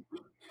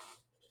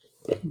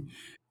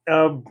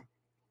 Um,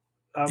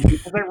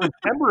 because I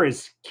remember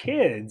as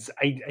kids,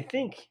 I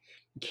think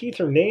Keith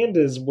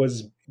Hernandez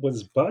was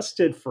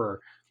busted for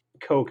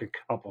coke a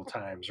couple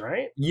times,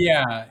 right?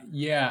 Yeah.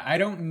 Yeah. I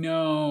don't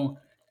know.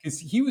 because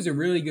he was a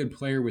really good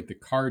player with the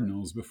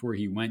Cardinals before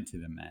he went to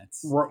the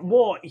Mets.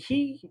 Well,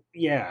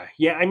 yeah.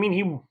 I mean,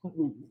 he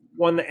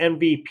won the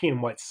MVP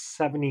in what,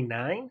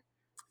 79?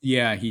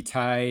 Yeah, he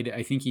tied.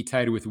 I think he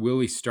tied with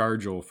Willie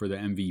Stargell for the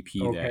MVP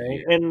that Okay,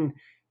 year. and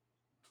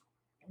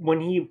when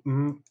he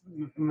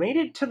made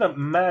it to the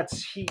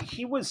Mets,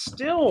 he was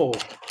still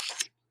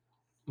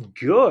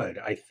good,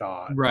 I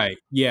thought. Right.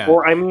 Yeah.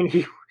 Or I mean,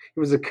 he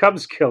was a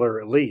Cubs killer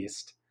at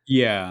least.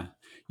 Yeah.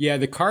 Yeah.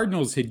 The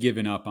Cardinals had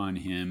given up on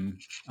him,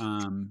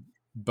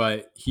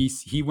 but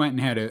he went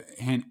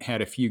and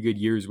had a few good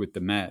years with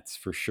the Mets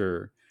for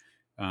sure.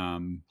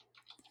 Um,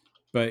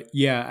 but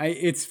yeah,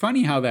 it's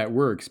funny how that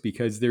works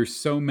because there's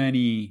so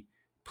many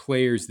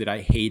players that I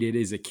hated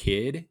as a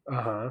kid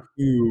Uh huh.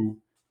 who,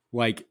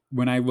 like,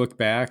 when I look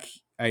back,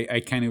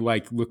 I kind of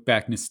like look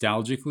back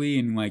nostalgically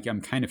and like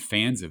I'm kind of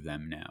fans of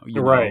them now.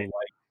 Right.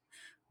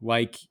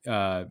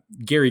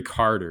 Gary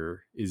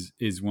Carter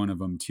is one of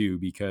them too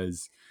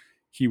because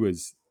he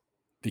was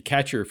the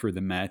catcher for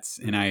the Mets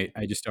and Mhm.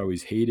 I just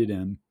always hated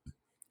him.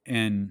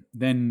 And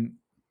then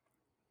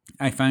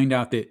I find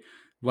out that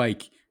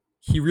like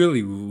he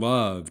really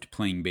loved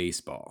playing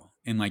baseball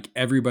and like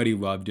everybody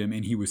loved him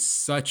and he was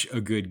such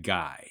a good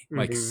guy,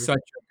 like Mhm. such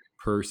a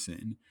good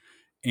person.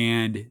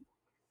 And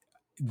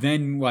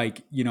then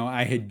like,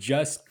 I had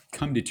just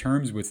come to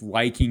terms with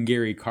liking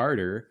Gary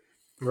Carter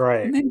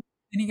Right. and then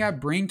he got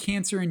brain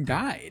cancer and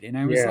died. And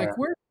I was Yeah. like,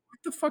 what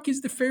the fuck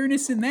is the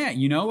fairness in that?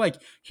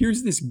 Like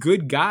here's this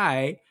good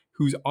guy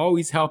who's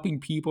always helping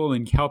people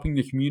and helping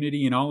the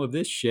community and all of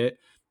this shit.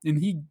 And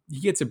he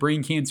gets a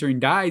brain cancer and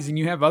dies, and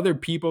you have other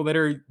people that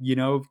are,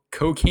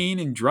 cocaine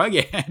and drug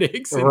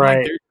addicts, and like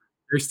Right.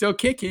 they're still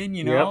kicking,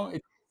 Yep.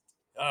 It's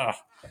ugh,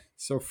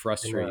 so I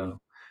frustrating.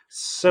 know.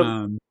 So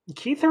Um,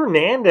 Keith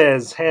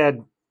Hernandez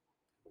had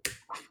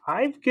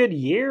 5 good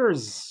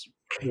years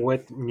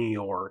with New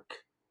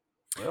York.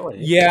 Really?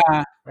 yeah,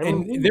 I mean,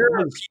 and he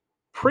was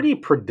pretty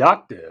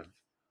productive.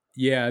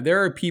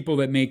 there are people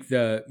that make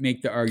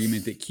the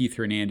argument that Keith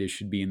Hernandez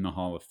should be in the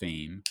Hall of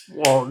Fame.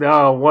 Well,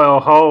 no, well,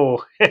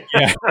 ho.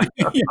 Yeah,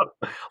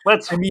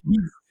 Let's I mean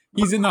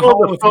he's in the hold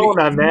Hall the of Fame. phone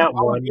on He's in the that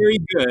Hall of one. Very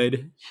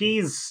Good.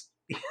 He's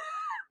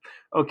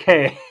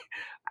okay.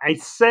 I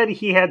said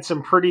he had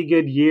some pretty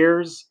good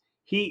years.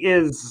 He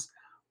is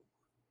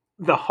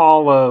the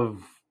Hall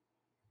of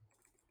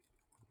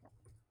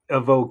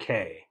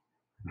okay.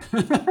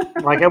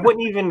 Like I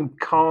wouldn't even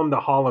call him the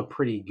Hall of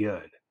pretty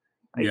good.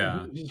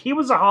 Yeah, He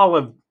was a Hall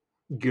of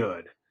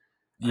good.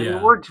 I mean,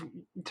 yeah, we're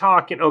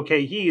talking.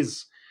 Okay,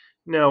 he's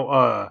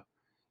no.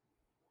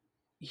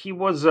 He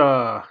was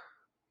a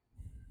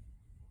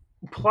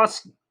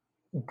plus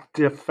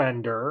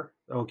defender.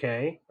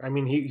 Okay, I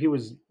mean he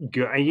was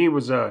good. He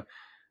was a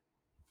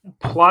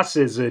plus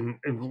is an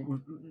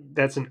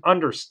that's an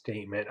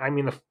understatement. I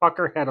mean the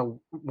fucker had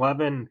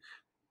 11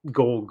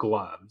 Gold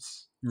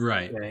Gloves.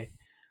 right. Okay,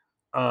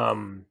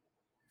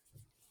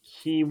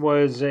 he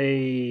was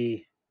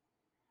a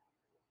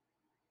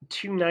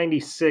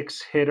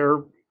 296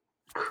 hitter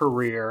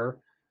career.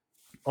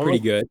 Only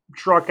Pretty good.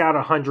 struck out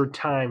 100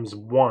 times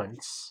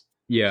once,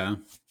 Yeah,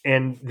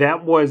 and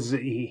that was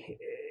an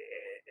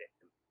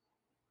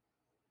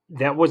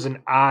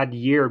odd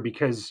year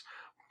because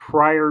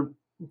prior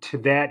to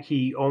that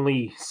he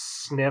only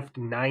sniffed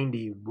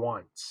 90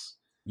 once.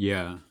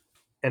 yeah.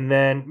 And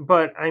then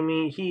but I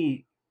mean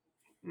he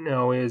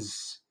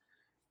is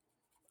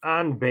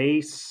on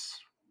base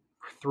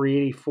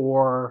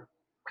 384,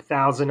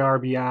 1,000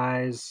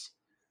 RBIs,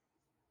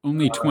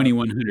 Only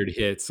 2,100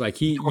 hits. Like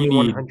you need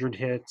 2,100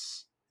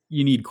 hits.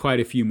 quite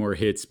a few more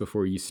hits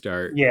before you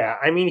start. Yeah,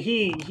 I mean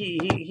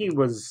he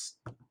was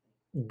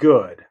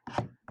good.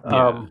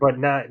 Yeah, But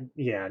not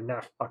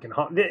fucking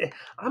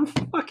I'm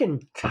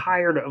fucking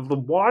tired of the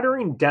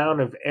watering down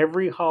of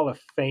every Hall of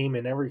Fame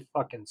in every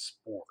fucking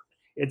sport.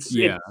 It's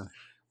yeah,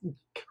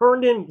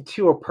 turned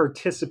into a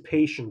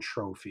participation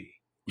trophy.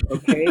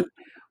 Okay?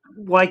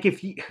 Like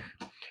if you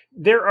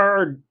there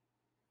are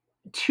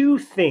two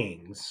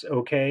things,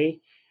 okay?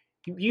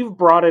 You've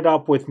brought it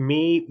up with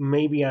me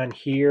maybe on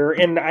here,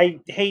 and I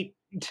hate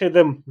to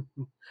the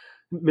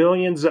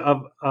millions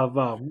of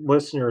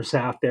listeners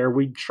out there.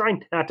 We try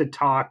not to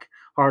talk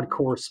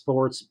hardcore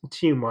sports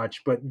too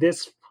much, but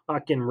this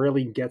fucking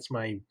really gets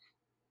my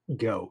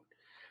goat.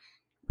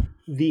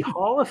 The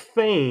Hall of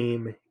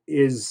Fame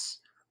is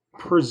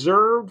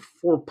preserved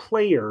for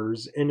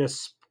players in a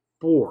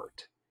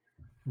sport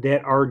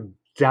that are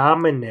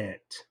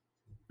dominant,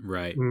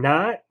 right.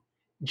 not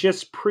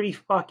just pretty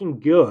fucking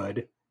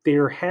good.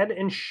 They're head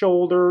and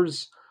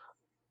shoulders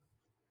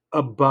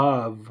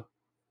above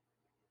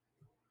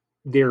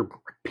their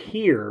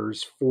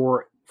peers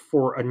for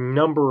a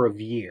number of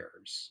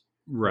years.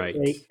 Right.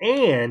 Okay?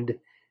 And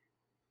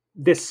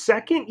the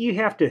second you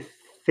have to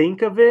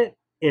think of it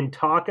and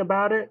talk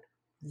about it,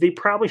 they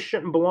probably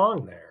shouldn't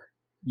belong there.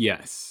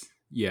 Yes.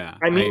 Yeah,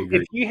 I I mean, if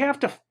agree. you have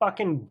to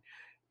fucking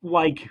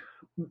like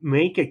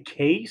make a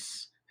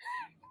case,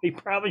 they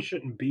probably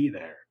shouldn't be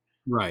there.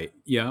 Right.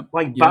 Yep.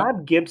 Like Yep.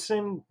 Bob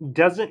Gibson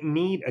doesn't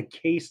need a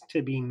case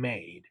to be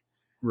made.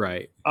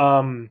 Right.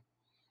 Um,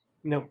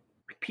 no,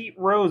 Pete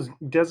Rose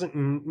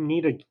doesn't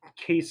need a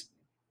case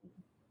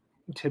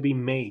to be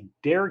made.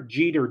 Derek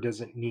Jeter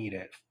doesn't need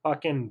it.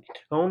 Fucking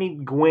Tony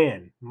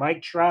Gwynn,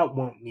 Mike Trout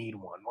won't need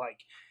one. Like,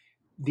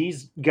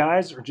 these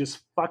guys are just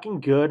fucking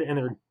good and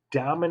they're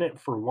dominant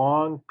for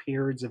long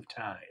periods of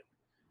time.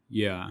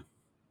 Yeah.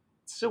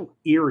 It's so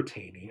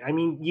irritating. I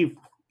mean, you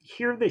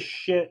hear this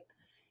shit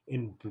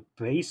in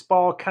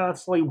baseball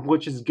constantly,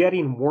 which is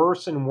getting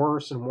worse and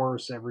worse and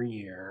worse every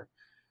year.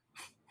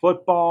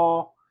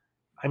 Football,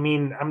 I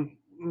mean, I'm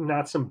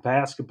not some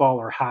basketball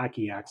or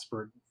hockey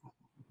expert,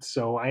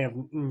 so I have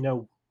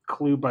no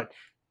clue, but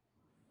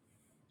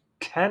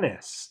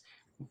tennis,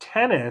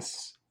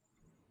 tennis,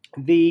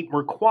 the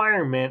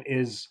requirement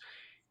is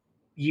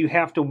you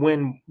have to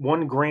win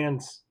one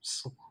grand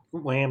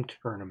slam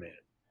tournament.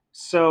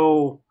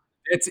 So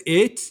That's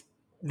it?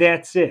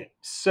 that's it.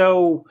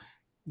 So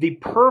the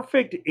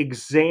perfect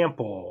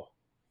example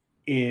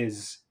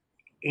is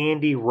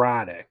Andy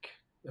Roddick.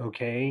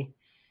 Okay.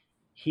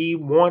 He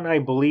won, I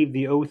believe,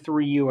 the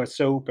 '03 US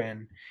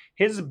Open.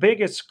 His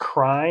biggest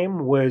crime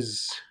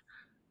was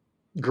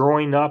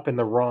growing up in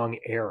the wrong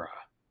era.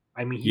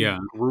 I mean, he Yeah.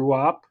 grew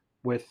up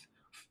with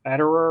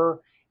Federer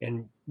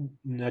and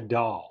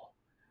Nadal,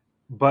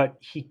 but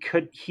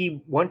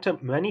he went to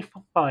many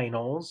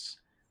finals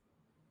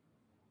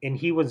and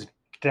he was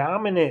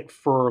dominant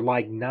for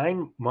like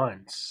 9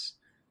 months.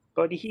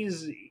 But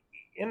he's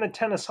in the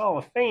Tennis Hall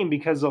of Fame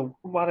because a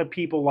lot of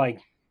people like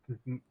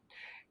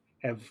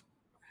have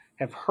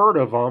have heard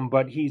of him,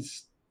 but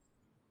he's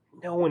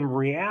no, in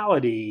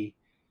reality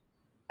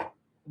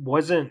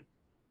wasn't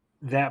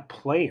that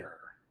player.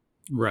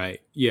 Right.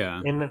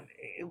 Yeah. And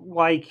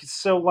like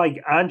so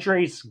like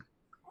Andres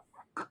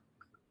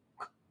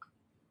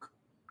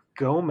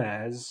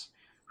Gomez,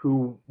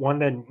 who won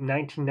the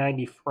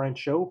 1990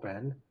 French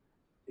Open,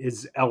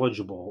 is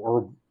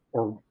eligible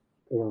or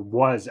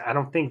was. I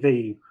don't think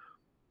they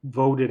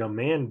voted him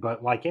in,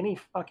 but like any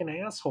fucking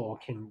asshole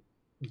can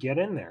get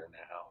in there now.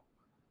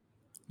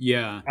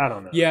 Yeah. I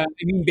don't know. Yeah.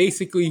 I mean,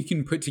 basically, you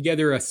can put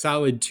together a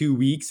solid 2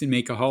 weeks and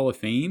make a Hall of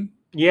Fame.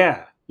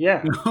 Yeah,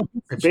 yeah. You know,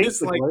 it's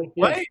just like, Basically,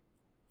 yeah. what?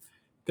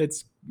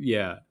 That's,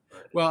 yeah.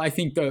 Well, I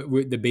think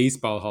the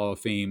baseball Hall of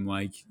Fame,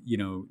 like,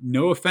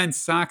 no offense,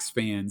 Sox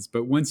fans,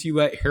 but once you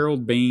let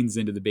Harold Baines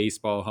into the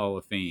Baseball Hall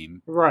of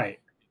Fame, Right.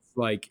 it's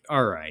like,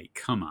 all right,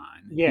 come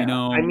on, Yeah.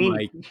 I mean,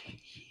 like,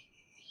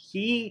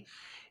 he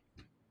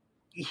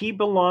he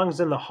belongs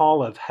in the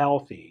Hall of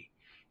Healthy.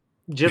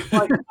 Just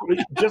like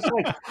just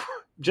like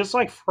just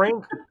like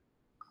Frank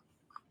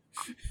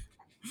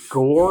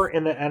Gore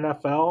in the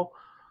NFL.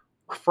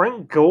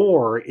 Frank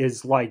Gore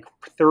is like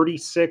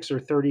 36 or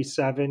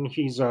 37.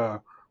 He's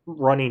a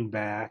running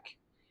back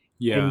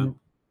yeah,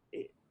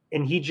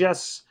 and he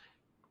just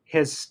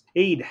has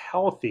stayed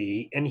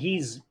healthy and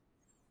he's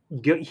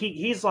good.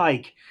 He's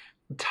like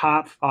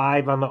top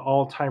 5 on the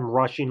all-time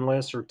rushing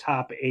list or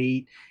top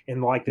 8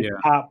 and like the yeah,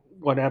 top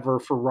whatever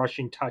for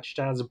rushing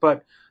touchdowns,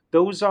 but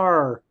those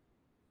are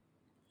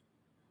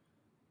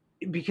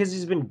because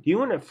he's been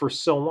doing it for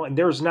so long.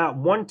 There's not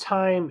one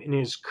time in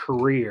his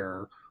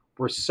career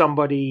where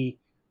somebody,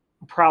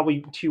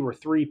 probably 2 or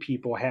 3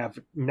 people, have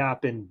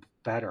not been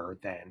better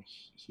than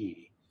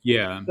he.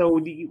 yeah,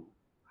 So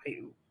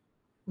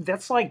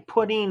that's like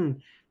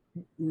putting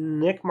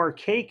Nick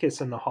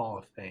Markakis in the Hall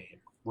of Fame,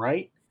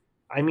 right?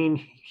 I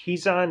mean,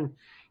 he's on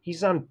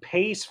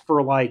pace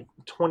for like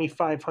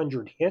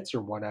 2,500 hits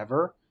or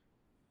whatever.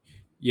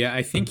 yeah.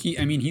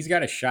 I mean, he's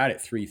got a shot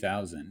at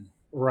 3,000.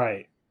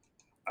 Right.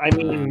 I Um,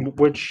 mean,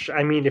 which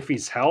I mean, if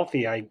he's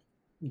healthy, I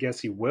guess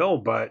he will.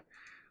 But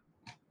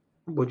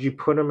would you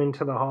put him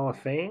into the Hall of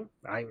Fame?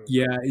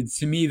 Yeah,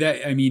 to me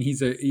that I mean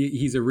he's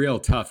a real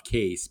tough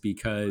case Right.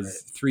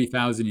 because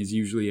 3,000 is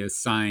usually a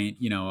sign,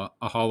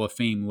 a Hall of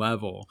Fame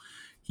level.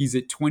 He's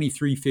at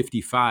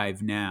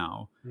 2355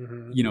 now.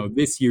 Hmm.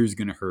 This year's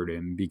going to hurt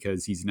him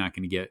because he's not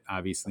going to get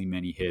obviously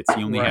many hits.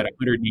 He only had Right.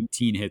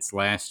 118 hits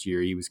last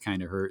year. He was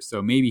kind of hurt,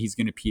 so maybe he's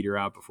going to peter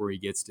out before he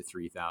gets to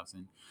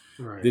 3,000.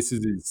 Right. This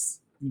is his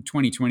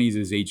 2020 is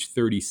his age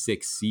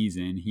 36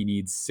 season. He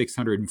needs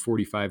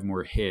 645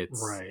 more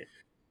hits, Right.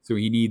 so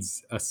he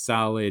needs a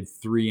solid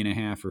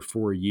 3.5 or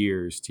 4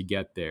 years to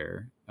get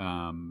there.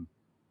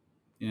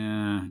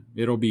 Yeah,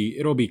 it'll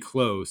be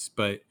close,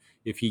 but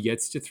if he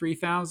gets to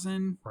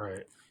 3,000,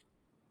 Right.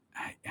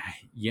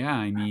 yeah,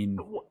 I mean,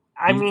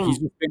 I mean, he's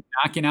just been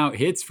knocking out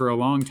hits for a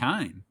long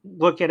time.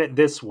 look at it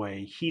this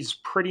way: he's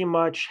pretty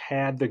much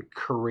had the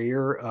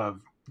career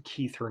of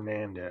Keith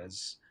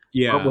Hernandez, but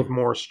Yeah, with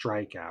more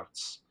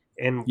strikeouts.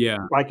 And yeah,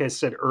 like I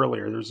said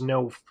earlier, there's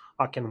no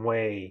fucking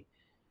way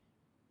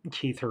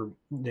Keith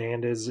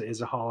Hernandez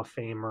is a Hall of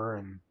Famer,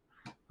 and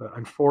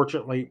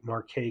unfortunately,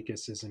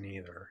 Markakis isn't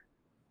either.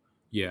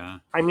 yeah.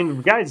 I mean,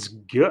 the guy's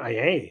good.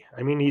 Hey,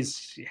 I mean, he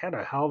had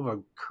a hell of a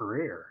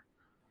career.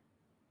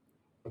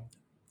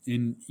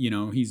 And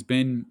he's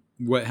been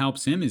what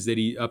helps him is that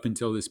he up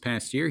until this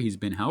past year he's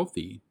been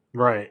healthy.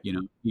 Right.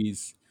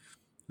 He's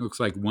looks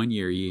like one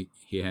year he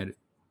had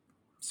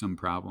some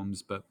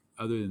problems, but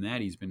other than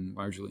that, he's been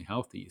largely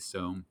healthy.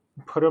 So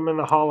Put him in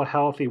the Hall of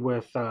Healthy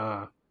with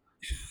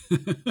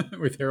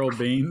with Harold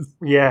Baines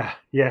yeah,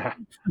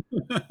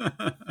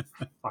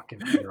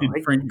 fucking Harold.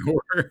 and Frank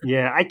Gore.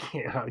 Yeah, I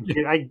can't.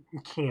 Dude, I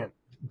can't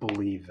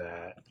believe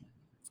that.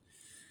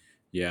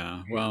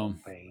 Yeah, Harold well,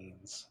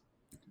 Baines.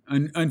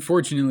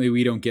 unfortunately,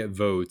 we don't get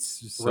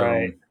votes, so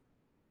Right.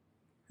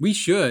 we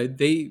should.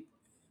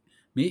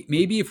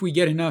 Maybe if we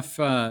get enough,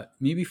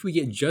 maybe if we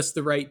get just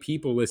the right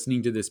people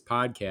listening to this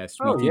podcast,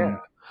 Oh yeah.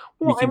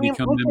 we Well, I can mean,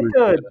 become look at members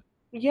of the the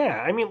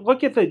yeah. I mean,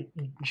 look at the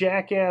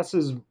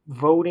jackasses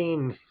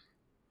voting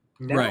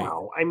right.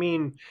 now.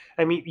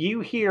 You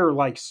hear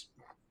like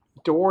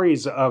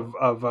stories of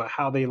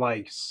how they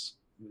like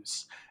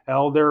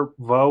sell their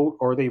vote,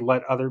 or they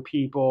let other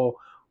people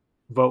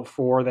vote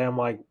for them,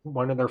 like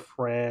one of their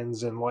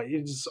friends, and like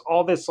it's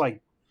all this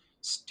like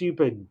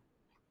stupid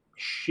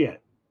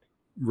shit.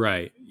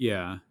 Right.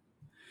 Yeah.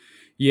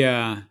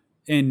 Yeah.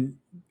 And,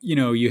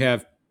 you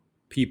have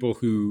people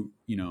who,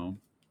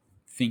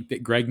 think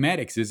that Greg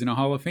Maddux isn't a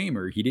Hall of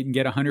Famer. He didn't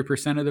get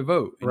 100% of the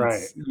vote. And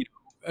Right.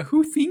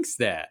 who thinks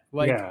that?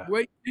 Like, Yeah.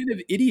 what kind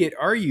of idiot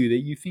are you that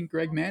you think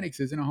Greg Maddux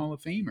isn't a Hall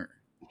of Famer?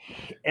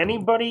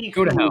 Anybody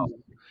Go to hell.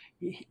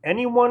 who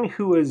Anyone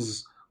who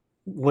is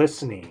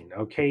listening,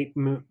 okay,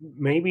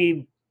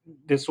 maybe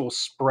this will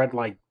spread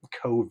like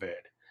COVID.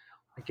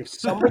 Like if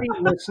somebody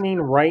listening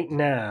right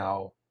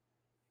now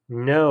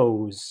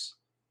knows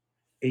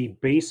a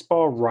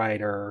baseball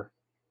writer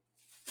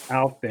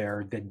out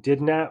there that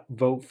did not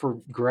vote for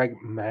Greg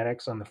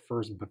Maddux on the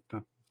first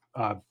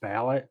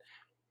ballot,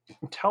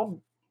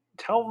 tell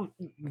tell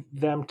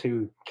them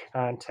to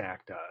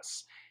contact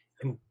us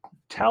and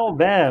tell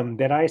them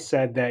that I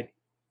said that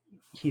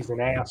he's an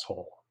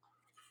asshole.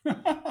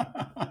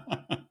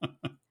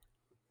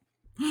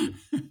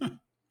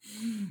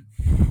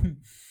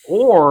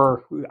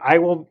 Or I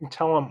will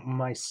tell him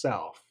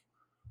myself.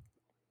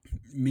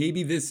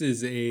 Maybe this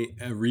is a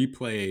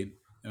replay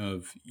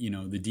of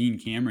the Dean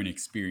Cameron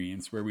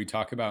experience where we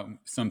talk about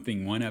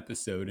something one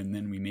episode and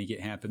then we make it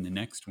happen the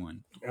next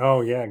one.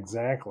 Oh yeah,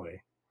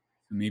 exactly.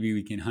 Maybe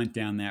we can hunt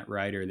down that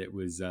writer that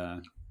was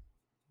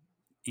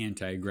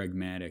anti Greg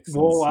Maddux and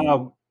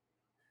Well,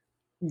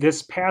 see.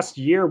 this past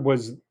year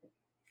was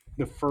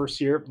the first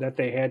year that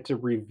they had to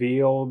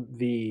reveal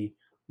the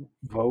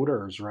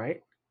voters,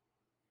 right?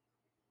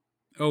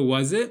 Oh,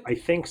 was it? I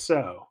think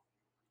so.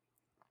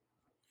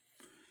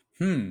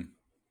 And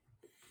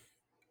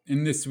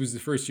this was the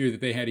first year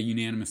that they had a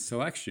unanimous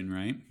selection,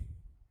 right?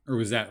 Or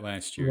was that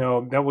last year?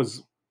 No, that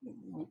was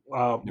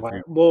The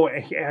pre- well,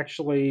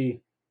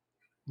 actually,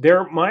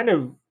 there might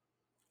have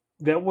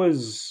that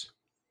was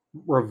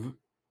Rev,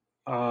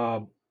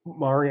 uh,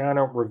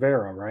 Mariano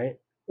Rivera, right?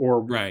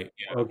 Or right.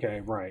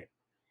 okay, right.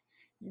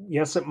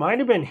 Yes, it might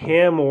have been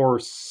him, or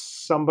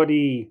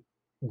somebody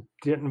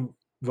didn't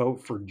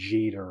vote for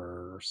Jeter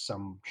or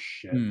some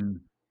shit. Hmm.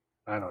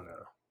 I don't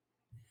know.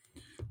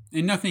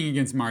 And nothing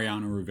against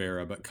Mariano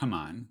Rivera, but come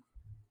on.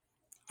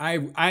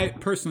 I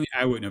personally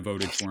I wouldn't have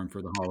voted for him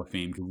for the Hall of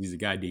Fame because he's a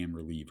goddamn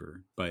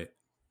reliever. But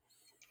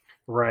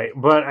Right.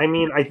 But I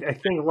mean, I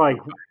think like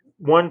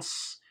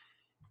once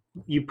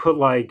you put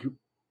like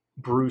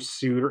Bruce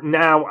Sutter,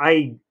 now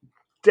I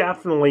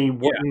definitely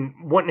yeah,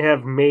 wouldn't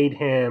have made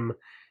him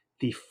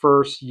the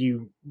first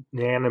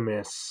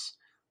unanimous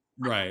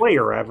right.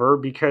 player ever,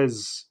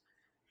 because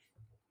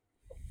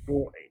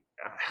well,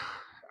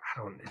 I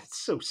don't. It's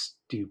so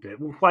stupid.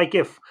 Like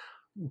if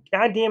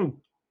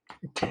goddamn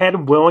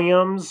Ted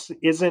Williams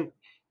isn't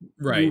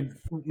Right.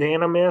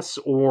 unanimous,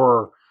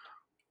 or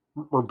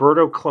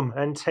Roberto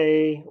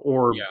Clemente,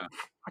 or Yeah.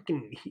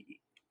 fucking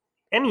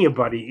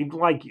anybody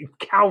like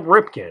Cal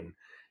Ripken,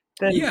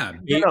 then Yeah.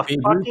 then a Babe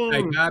Ruth, Ty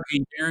fucking Cobb,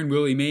 Aaron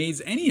Willie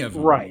Mays, any of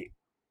them. right,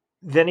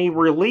 then a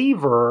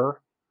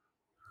reliever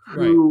Right.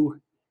 who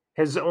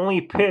has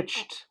only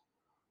pitched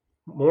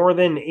more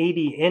than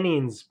 80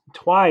 innings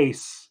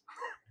twice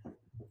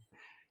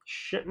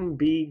shouldn't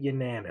be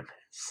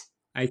unanimous.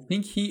 I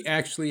think he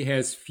actually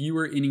has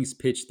fewer innings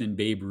pitched than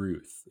Babe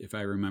Ruth, if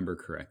I remember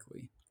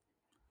correctly.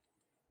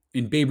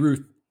 And Babe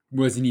Ruth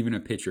wasn't even a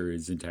pitcher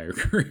his entire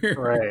career.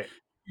 Right,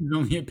 He was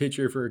only a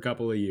pitcher for a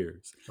couple of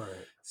years.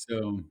 right.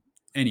 So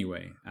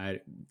anyway,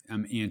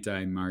 I'm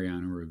anti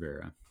Mariano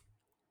Rivera.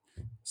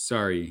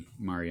 Sorry,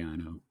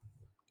 Mariano.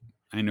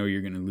 I know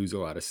you're going to lose a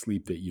lot of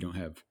sleep that you don't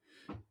have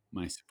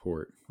my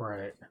support.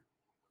 Right.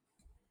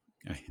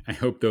 I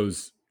hope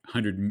those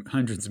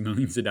hundreds of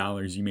millions of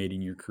dollars you made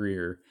in your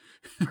career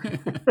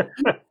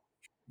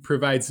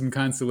provide some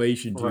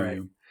consolation to Right.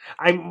 you.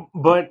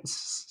 But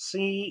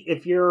see,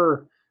 if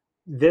you're,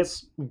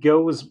 this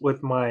goes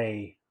with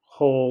my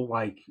whole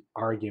like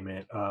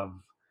argument of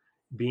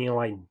being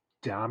like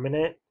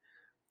dominant.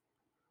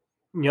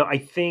 I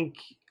think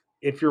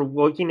if you're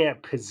looking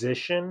at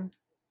position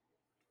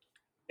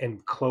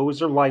and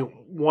closer, like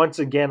once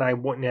again, I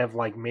wouldn't have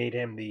like made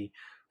him the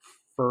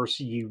first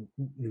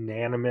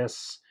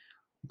unanimous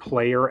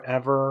player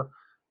ever,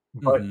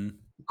 but Mm-hmm.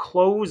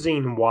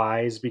 closing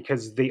wise,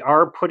 because they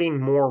are putting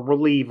more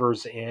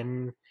relievers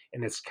in,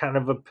 and it's kind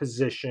of a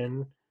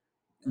position.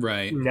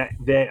 Right.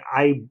 that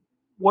I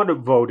would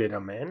have voted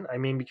him in. I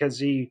mean, because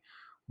he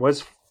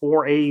was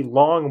for a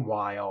long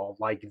while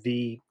like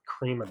the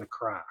cream of the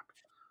crop.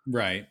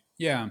 Right.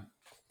 Yeah.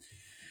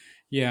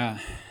 Yeah.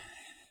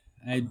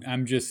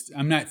 I'm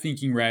not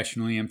thinking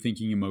rationally. I'm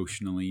thinking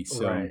emotionally.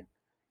 So Right.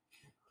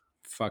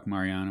 fuck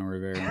Mariano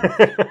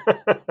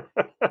Rivera.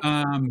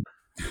 Um,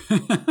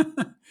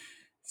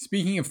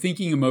 Speaking of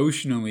thinking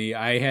emotionally,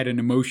 I had an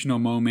emotional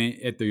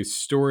moment at the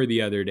store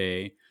the other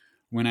day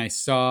when I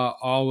saw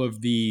all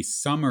of the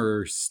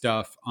summer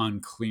stuff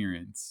on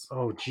clearance.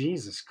 Oh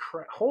Jesus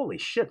Christ! Holy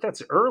shit!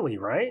 That's early,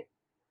 right?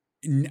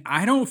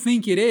 I don't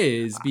think it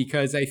is,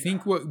 because I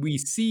think what we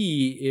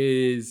see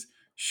is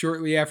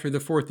shortly after the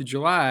 4th of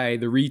July,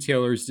 the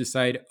retailers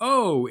decide,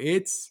 oh,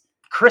 it's.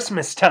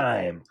 Christmas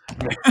time.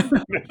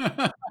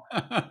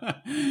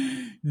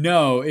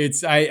 No,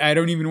 I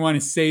don't even want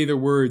to say the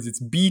words.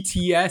 It's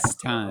BTS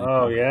time.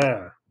 Oh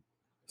yeah.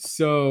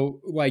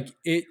 So like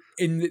it,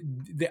 and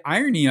the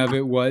irony of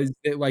it was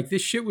that like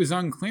this shit was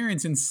on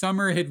clearance and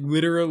summer had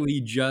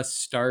literally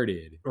just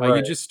started. Like it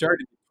Right. just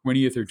started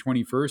 20th or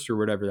 21st or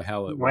whatever the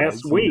hell it Last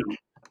was, you week. know?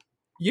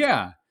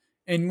 Yeah.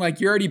 And like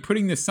you're already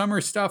putting the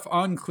summer stuff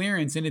on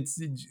clearance and it's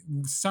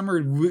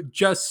summer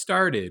just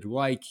started.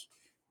 Like,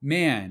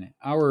 man,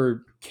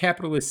 our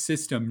capitalist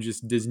system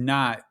just does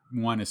not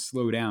want to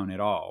slow down at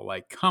all.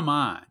 Like, come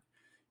on.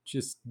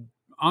 Just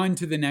on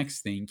to the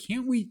next thing.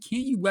 Can't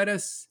you let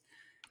us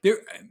there?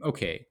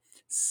 Okay.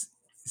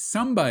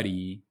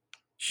 Somebody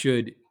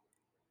should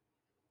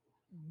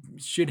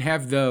should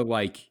have the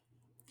like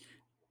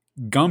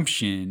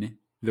gumption,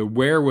 the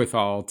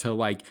wherewithal to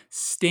like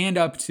stand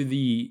up to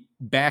the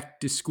back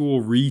to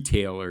school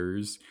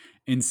retailers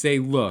and say,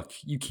 look,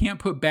 you can't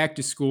put back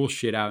to school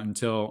shit out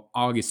until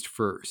August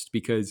 1st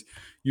because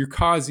you're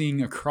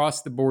causing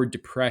across the board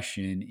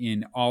depression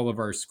in all of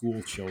our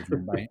school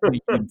children by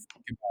making them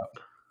think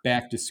about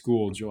back to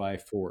school July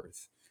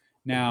 4th.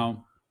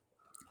 Now,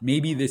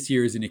 maybe this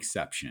year is an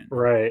exception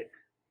Right.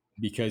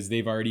 because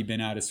they've already been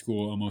out of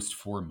school almost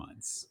 4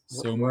 months.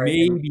 So Right.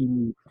 And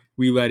maybe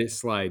we let it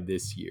slide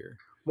this year.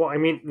 well, I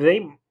mean,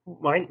 they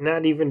might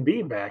not even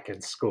be back in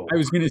school. I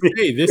was going to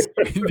say this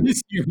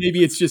this year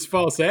maybe it's just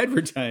false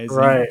advertising.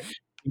 Right.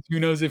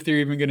 Who knows if they're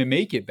even going to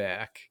make it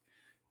back?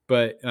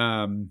 But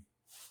I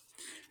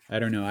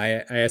don't know. I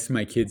asked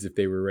my kids if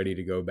they were ready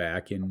to go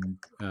back, and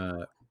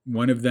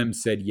one of them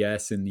said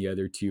yes, and the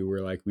other two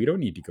were like, "We don't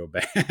need to go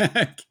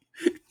back."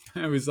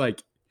 I was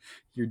like,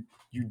 "You're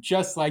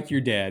just like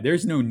your dad.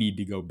 There's no need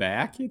to go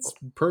back. It's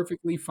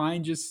perfectly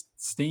fine just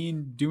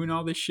staying doing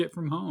all this shit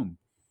from home."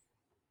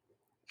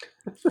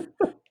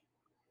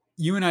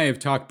 You and I have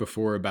talked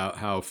before about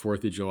how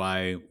 4th of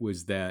July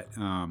was that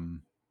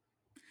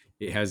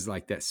it has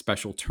like that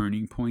special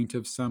turning point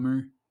of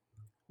summer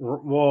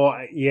Well,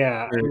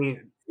 yeah. I where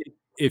mean,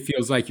 it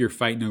feels like you're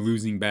fighting a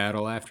losing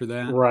battle after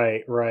that.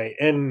 right, right.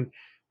 And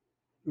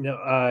you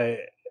know,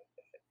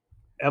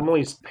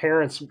 Emily's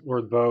parents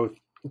were both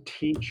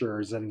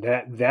teachers, and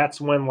that's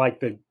when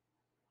like the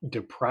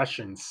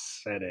depression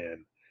set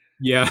in.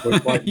 Yeah.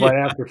 Was like Yeah.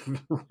 right after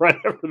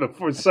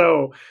the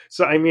so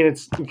I mean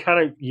it's kind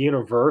of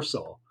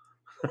universal.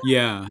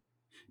 Yeah.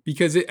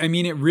 Because I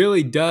mean, it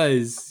really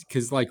does.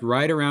 Because like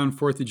right around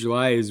 4th of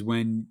July is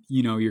when,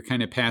 you're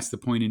kind of past the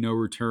point of no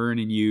return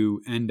and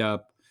you end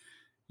up,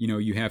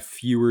 you have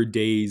fewer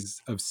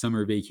days of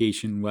summer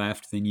vacation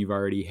left than you've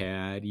already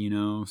had,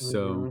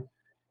 so Hmm.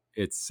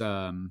 it's,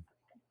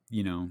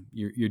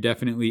 you're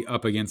definitely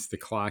up against the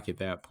clock at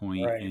that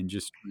point Right. and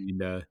just trying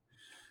to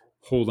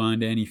hold on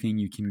to anything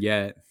you can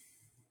get.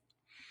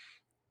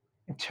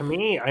 To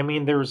me, I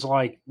mean, there's a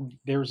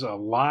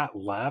lot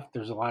left.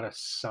 There's a lot of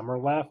summer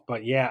left,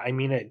 but yeah, I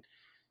mean, it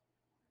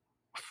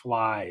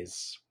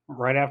flies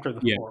right after the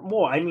Yeah. four.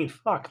 Well, I mean,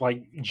 fuck,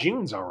 like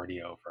June's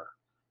already over.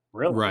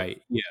 Really?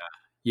 Right. Yeah.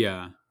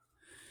 Yeah.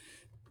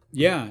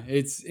 Yeah.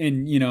 It's,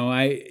 and,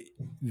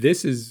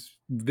 this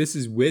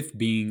is with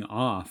being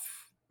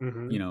off,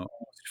 Hmm. almost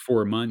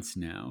 4 months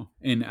now.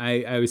 And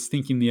I was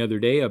thinking the other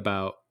day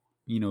about,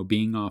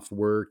 being off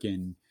work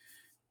and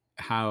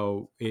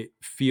how it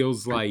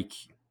feels like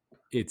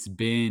it's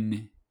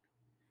been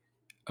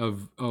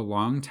of a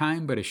long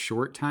time, but a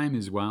short time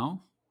as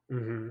well.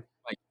 Hmm.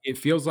 Like it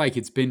feels like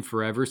it's been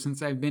forever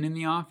since I've been in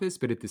the office,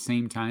 but at the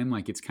same time,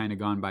 like it's kind of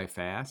gone by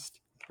fast.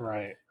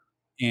 Right.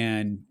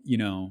 And,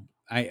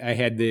 I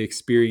had the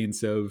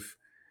experience of,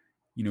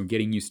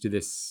 getting used to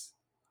this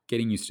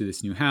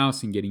new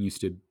house and getting used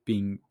to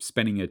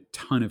spending a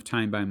ton of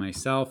time by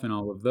myself and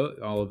all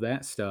of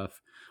that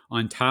stuff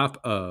on top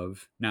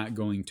of not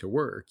going to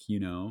work,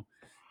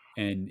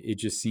 and it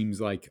just seems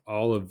like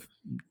all of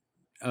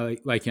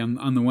like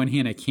on the one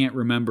hand, I can't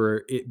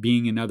remember it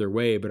being another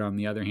way, but on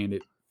the other hand,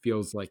 it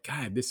feels like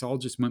God, this all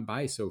just went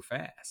by so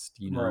fast.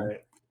 Right.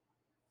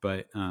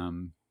 But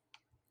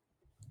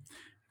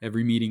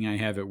every meeting I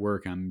have at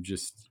work, I'm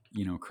just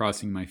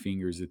crossing my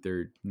fingers that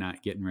they're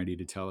not getting ready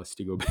to tell us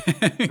to go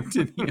back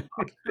to the.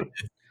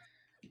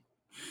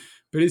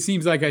 But it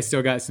seems like I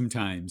still got some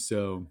time,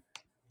 so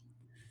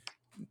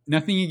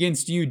nothing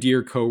against you,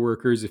 dear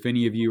coworkers. If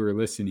any of you are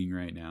listening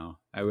right now,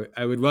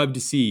 I would love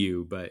to see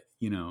you, but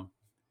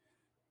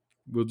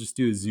we'll just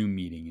do a Zoom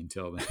meeting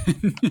until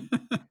then.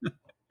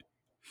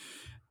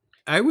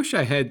 I wish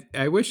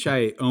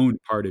I owned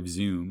part of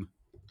Zoom.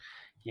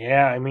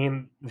 Yeah, I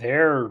mean,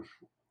 they're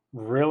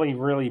really,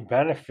 really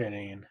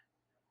benefiting.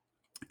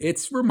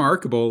 It's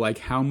remarkable, like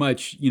how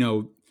much,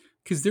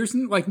 because there's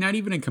like not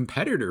even a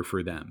competitor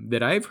for them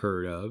that I've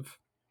heard of.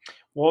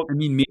 Well, I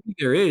mean, maybe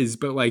there is,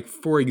 but like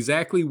for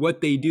exactly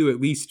what they do, at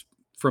least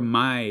from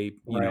my,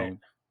 right,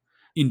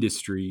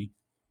 industry.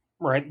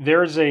 right.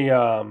 There's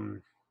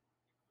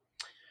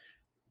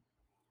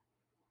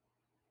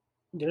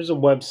a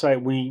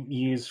website we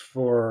use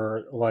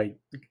for like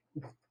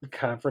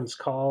conference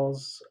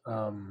calls.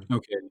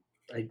 Okay.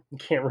 I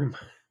can't remember.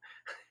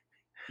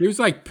 There's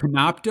like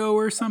Panopto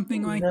or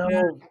something like that.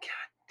 No, God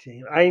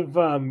damn. I've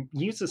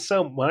used it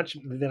so much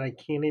that I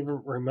can't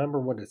even remember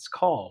what it's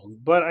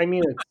called. But I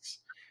mean,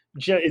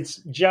 it's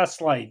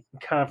just like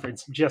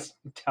conference, just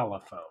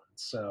telephone.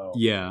 So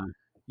Yeah.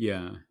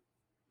 Yeah.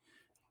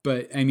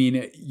 But I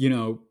mean,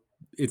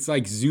 it's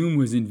like Zoom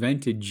was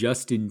invented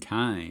just in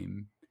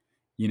time,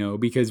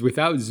 because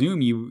without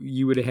Zoom,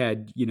 you would have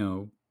had,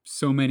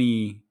 so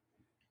many,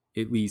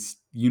 at least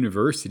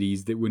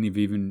universities that wouldn't have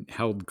even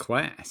held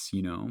class.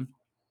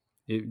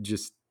 It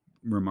just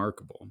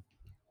remarkable.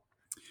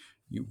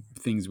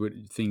 Things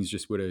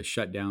just would have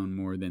shut down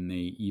more than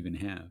they even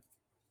have.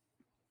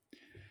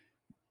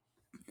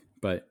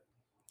 But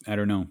I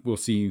don't know. We'll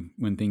see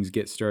when things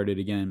get started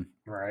again.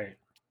 right.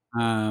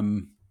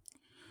 Um,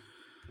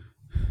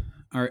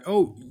 all right.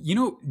 Oh,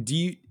 do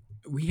you?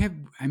 We have.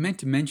 I meant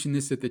to mention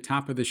this at the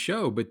top of the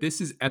show, but this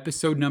is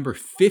episode number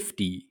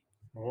 50,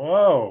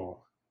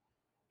 Whoa.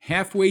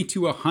 halfway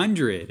to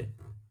 100.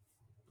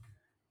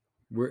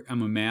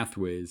 I'm a math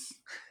whiz.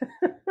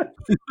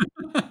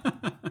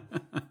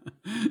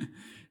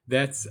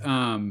 That's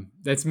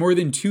more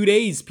than 2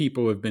 days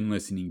people have been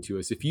listening to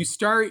us. If you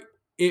start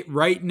it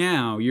right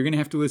now, you're gonna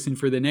have to listen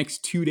for the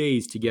next 2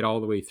 days to get all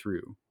the way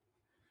through.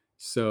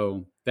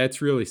 So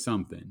that's really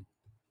something.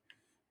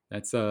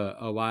 That's a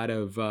lot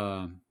of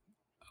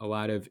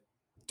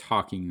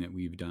talking that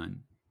we've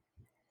done,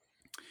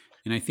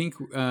 and I think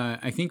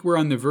we're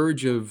on the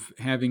verge of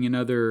having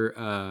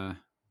another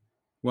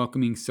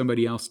welcoming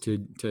somebody else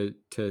to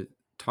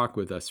talk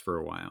with us for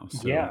a while.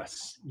 So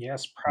Yes,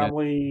 that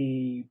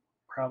probably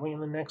in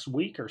the next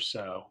week or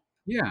so.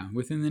 yeah,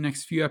 within the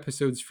next few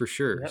episodes for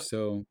sure. Yep.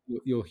 So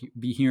you'll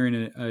be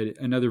hearing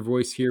another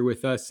voice here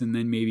with us, and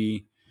then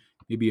maybe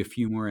a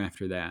few more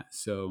after that.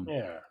 So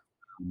Yeah.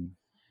 um,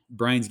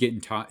 Brian's getting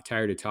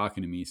tired of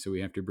talking to me, so we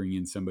have to bring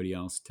in somebody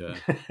else to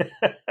keep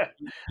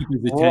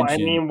his Well, I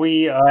attention. mean,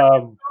 we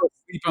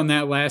Sleep on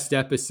that last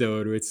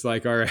episode. It's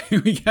like, all right,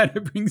 we got to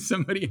bring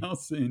somebody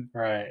else in.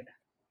 right.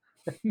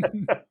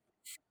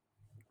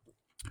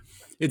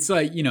 It's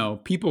like,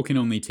 people can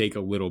only take a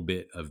little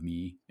bit of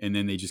me and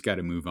then they just got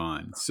to move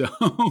on. So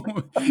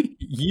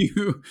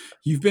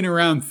you've been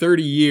around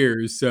 30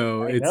 years,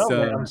 so I it's know,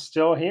 man. I'm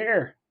still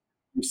here.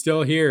 you're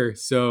still here.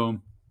 So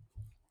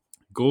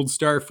gold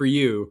star for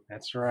you.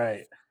 That's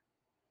right.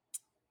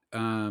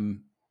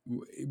 Um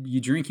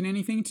you drinking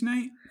anything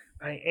tonight?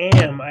 I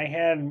am. I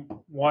had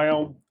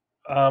while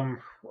um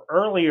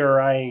earlier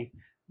I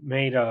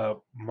made a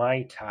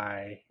mai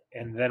tai,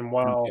 and then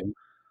Okay.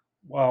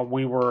 while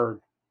we were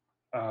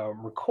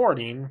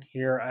recording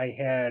here, I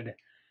had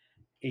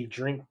a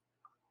drink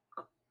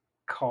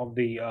called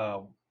the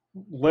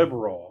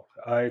Liberal.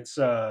 It's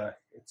a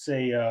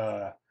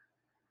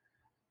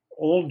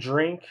old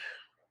drink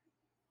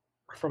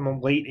from the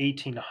late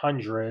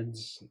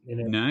 1800s,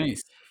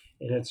 Nice.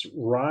 and it's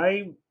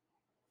rye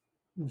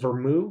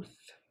vermouth,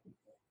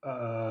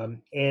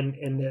 and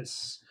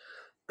this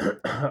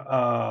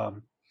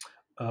um,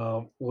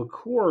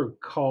 liqueur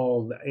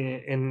called,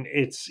 and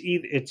it's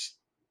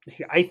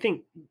I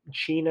think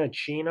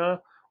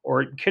China,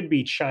 or it could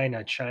be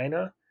China.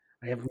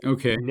 I have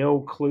Okay. no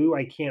clue.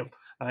 I can't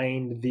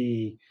find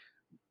the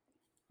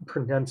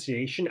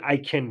pronunciation. I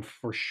can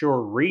for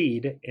sure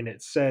read, and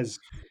it says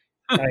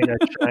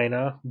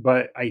China,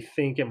 but I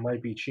think it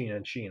might be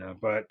China.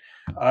 But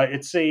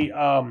it's a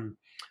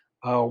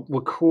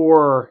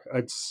liqueur.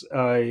 It's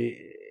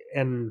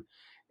and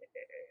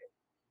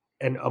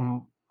and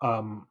a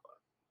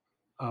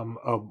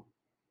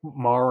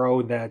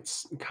Maro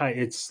that's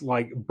it's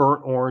like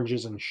burnt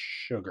oranges and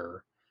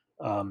sugar.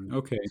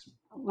 Okay. It's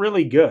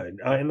really good,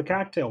 and the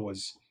cocktail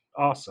was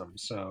awesome.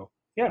 So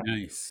yeah,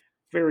 Nice.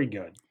 very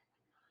good.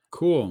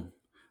 Cool.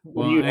 What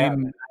Well, do you have?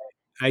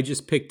 I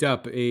just picked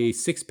up a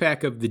 6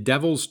 pack of the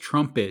Devil's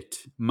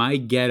Trumpet, My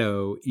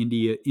Ghetto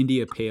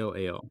India Pale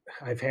Ale.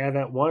 I've had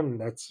that one.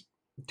 That's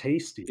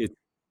tasty. It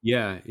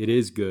Yeah, it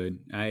is good.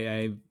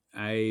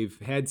 I've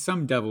had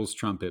some Devil's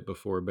Trumpet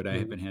before, but I Mm.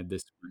 haven't had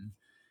this one.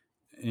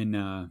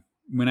 And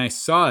when I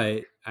saw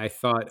it, I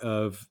thought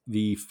of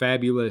the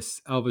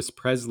fabulous Elvis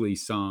Presley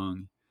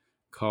song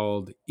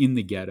called "In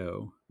the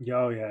Ghetto,"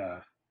 Oh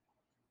yeah.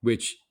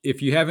 which,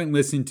 if you haven't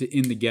listened to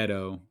 "In the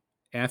Ghetto,"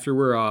 after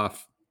we're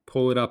off,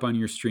 pull it up on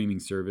your streaming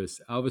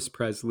service. Elvis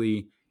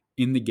Presley,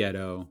 In the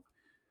Ghetto.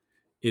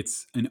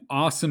 It's an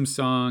awesome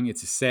song.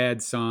 It's a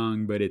sad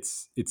song, but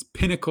it's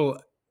pinnacle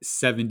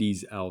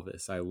 70s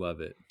Elvis. I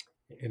love it.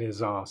 It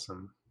is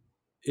awesome.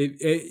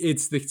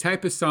 It's the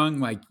type of song,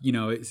 like,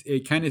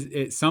 it kind of,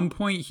 at some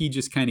point he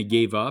just kind of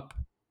gave up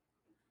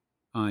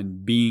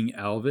on being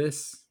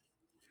Elvis,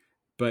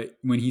 but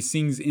when he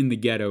sings In the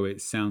Ghetto,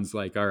 it sounds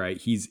like, all right,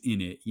 he's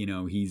in it.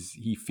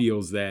 He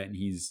feels that, and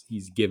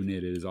he's giving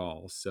it his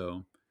all.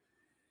 So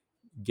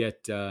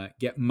get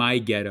My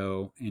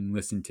Ghetto and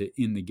listen to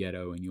In the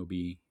Ghetto, and you'll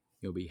be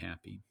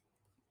happy.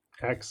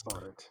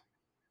 Excellent.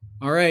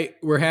 All right,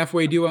 we're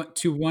halfway to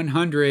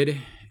 100,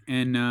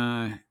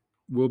 and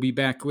we'll be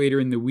back later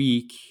in the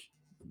week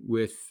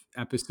with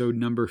episode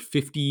number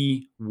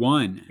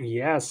 51.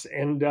 Yes,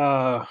 and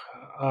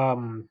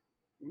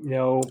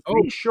Oh,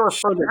 make sure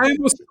for the. I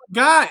almost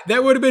forgot.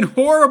 That would have been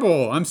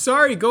horrible. I'm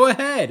sorry. Go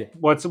ahead.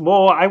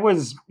 I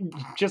was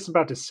just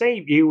about to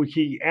say,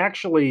 he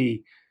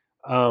actually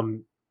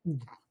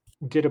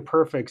did a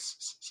perfect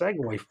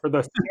segue for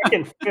the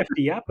second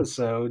 50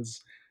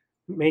 episodes.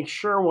 Make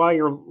sure while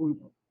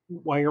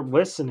you're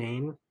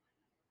listening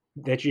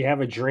that you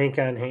have a drink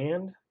on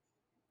hand,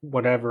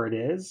 whatever it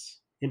is,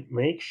 and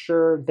make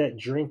sure that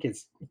drink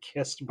is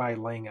kissed by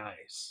Lang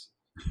Ice.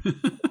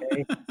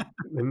 Okay?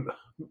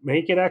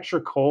 Make it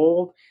extra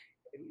cold.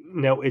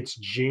 No, it's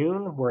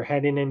June. We're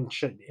heading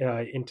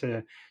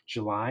into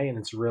July, and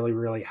it's really,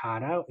 really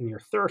hot out, and you're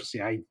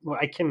thirsty. I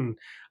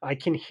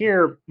can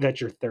hear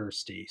that you're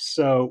thirsty.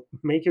 So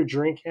make your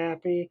drink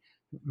happy,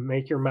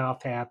 make your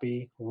mouth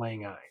happy.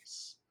 Lang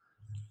Ice.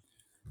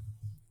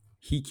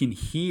 He can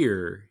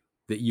hear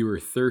that you are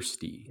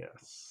thirsty.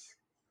 Yes.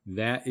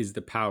 That is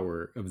the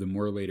power of the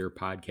More Later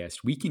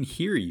podcast. We can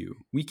hear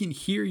you. We can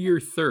hear your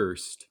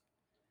thirst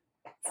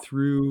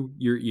through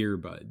your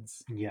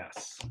earbuds.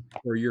 Yes.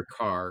 Or your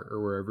car,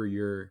 or wherever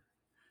you're.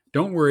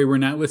 Don't worry, we're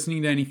not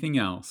listening to anything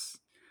else.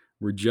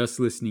 We're just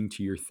listening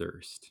to your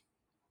thirst.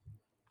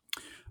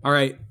 All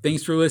right.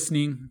 Thanks for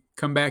listening.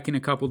 Come back in a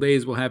couple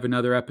days. We'll have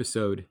another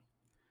episode.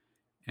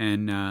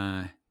 And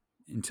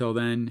until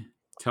then,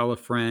 tell a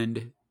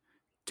friend,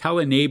 tell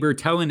a neighbor,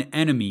 tell an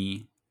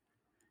enemy.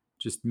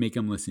 Just make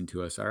them listen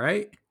to us. All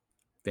right?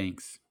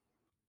 Thanks.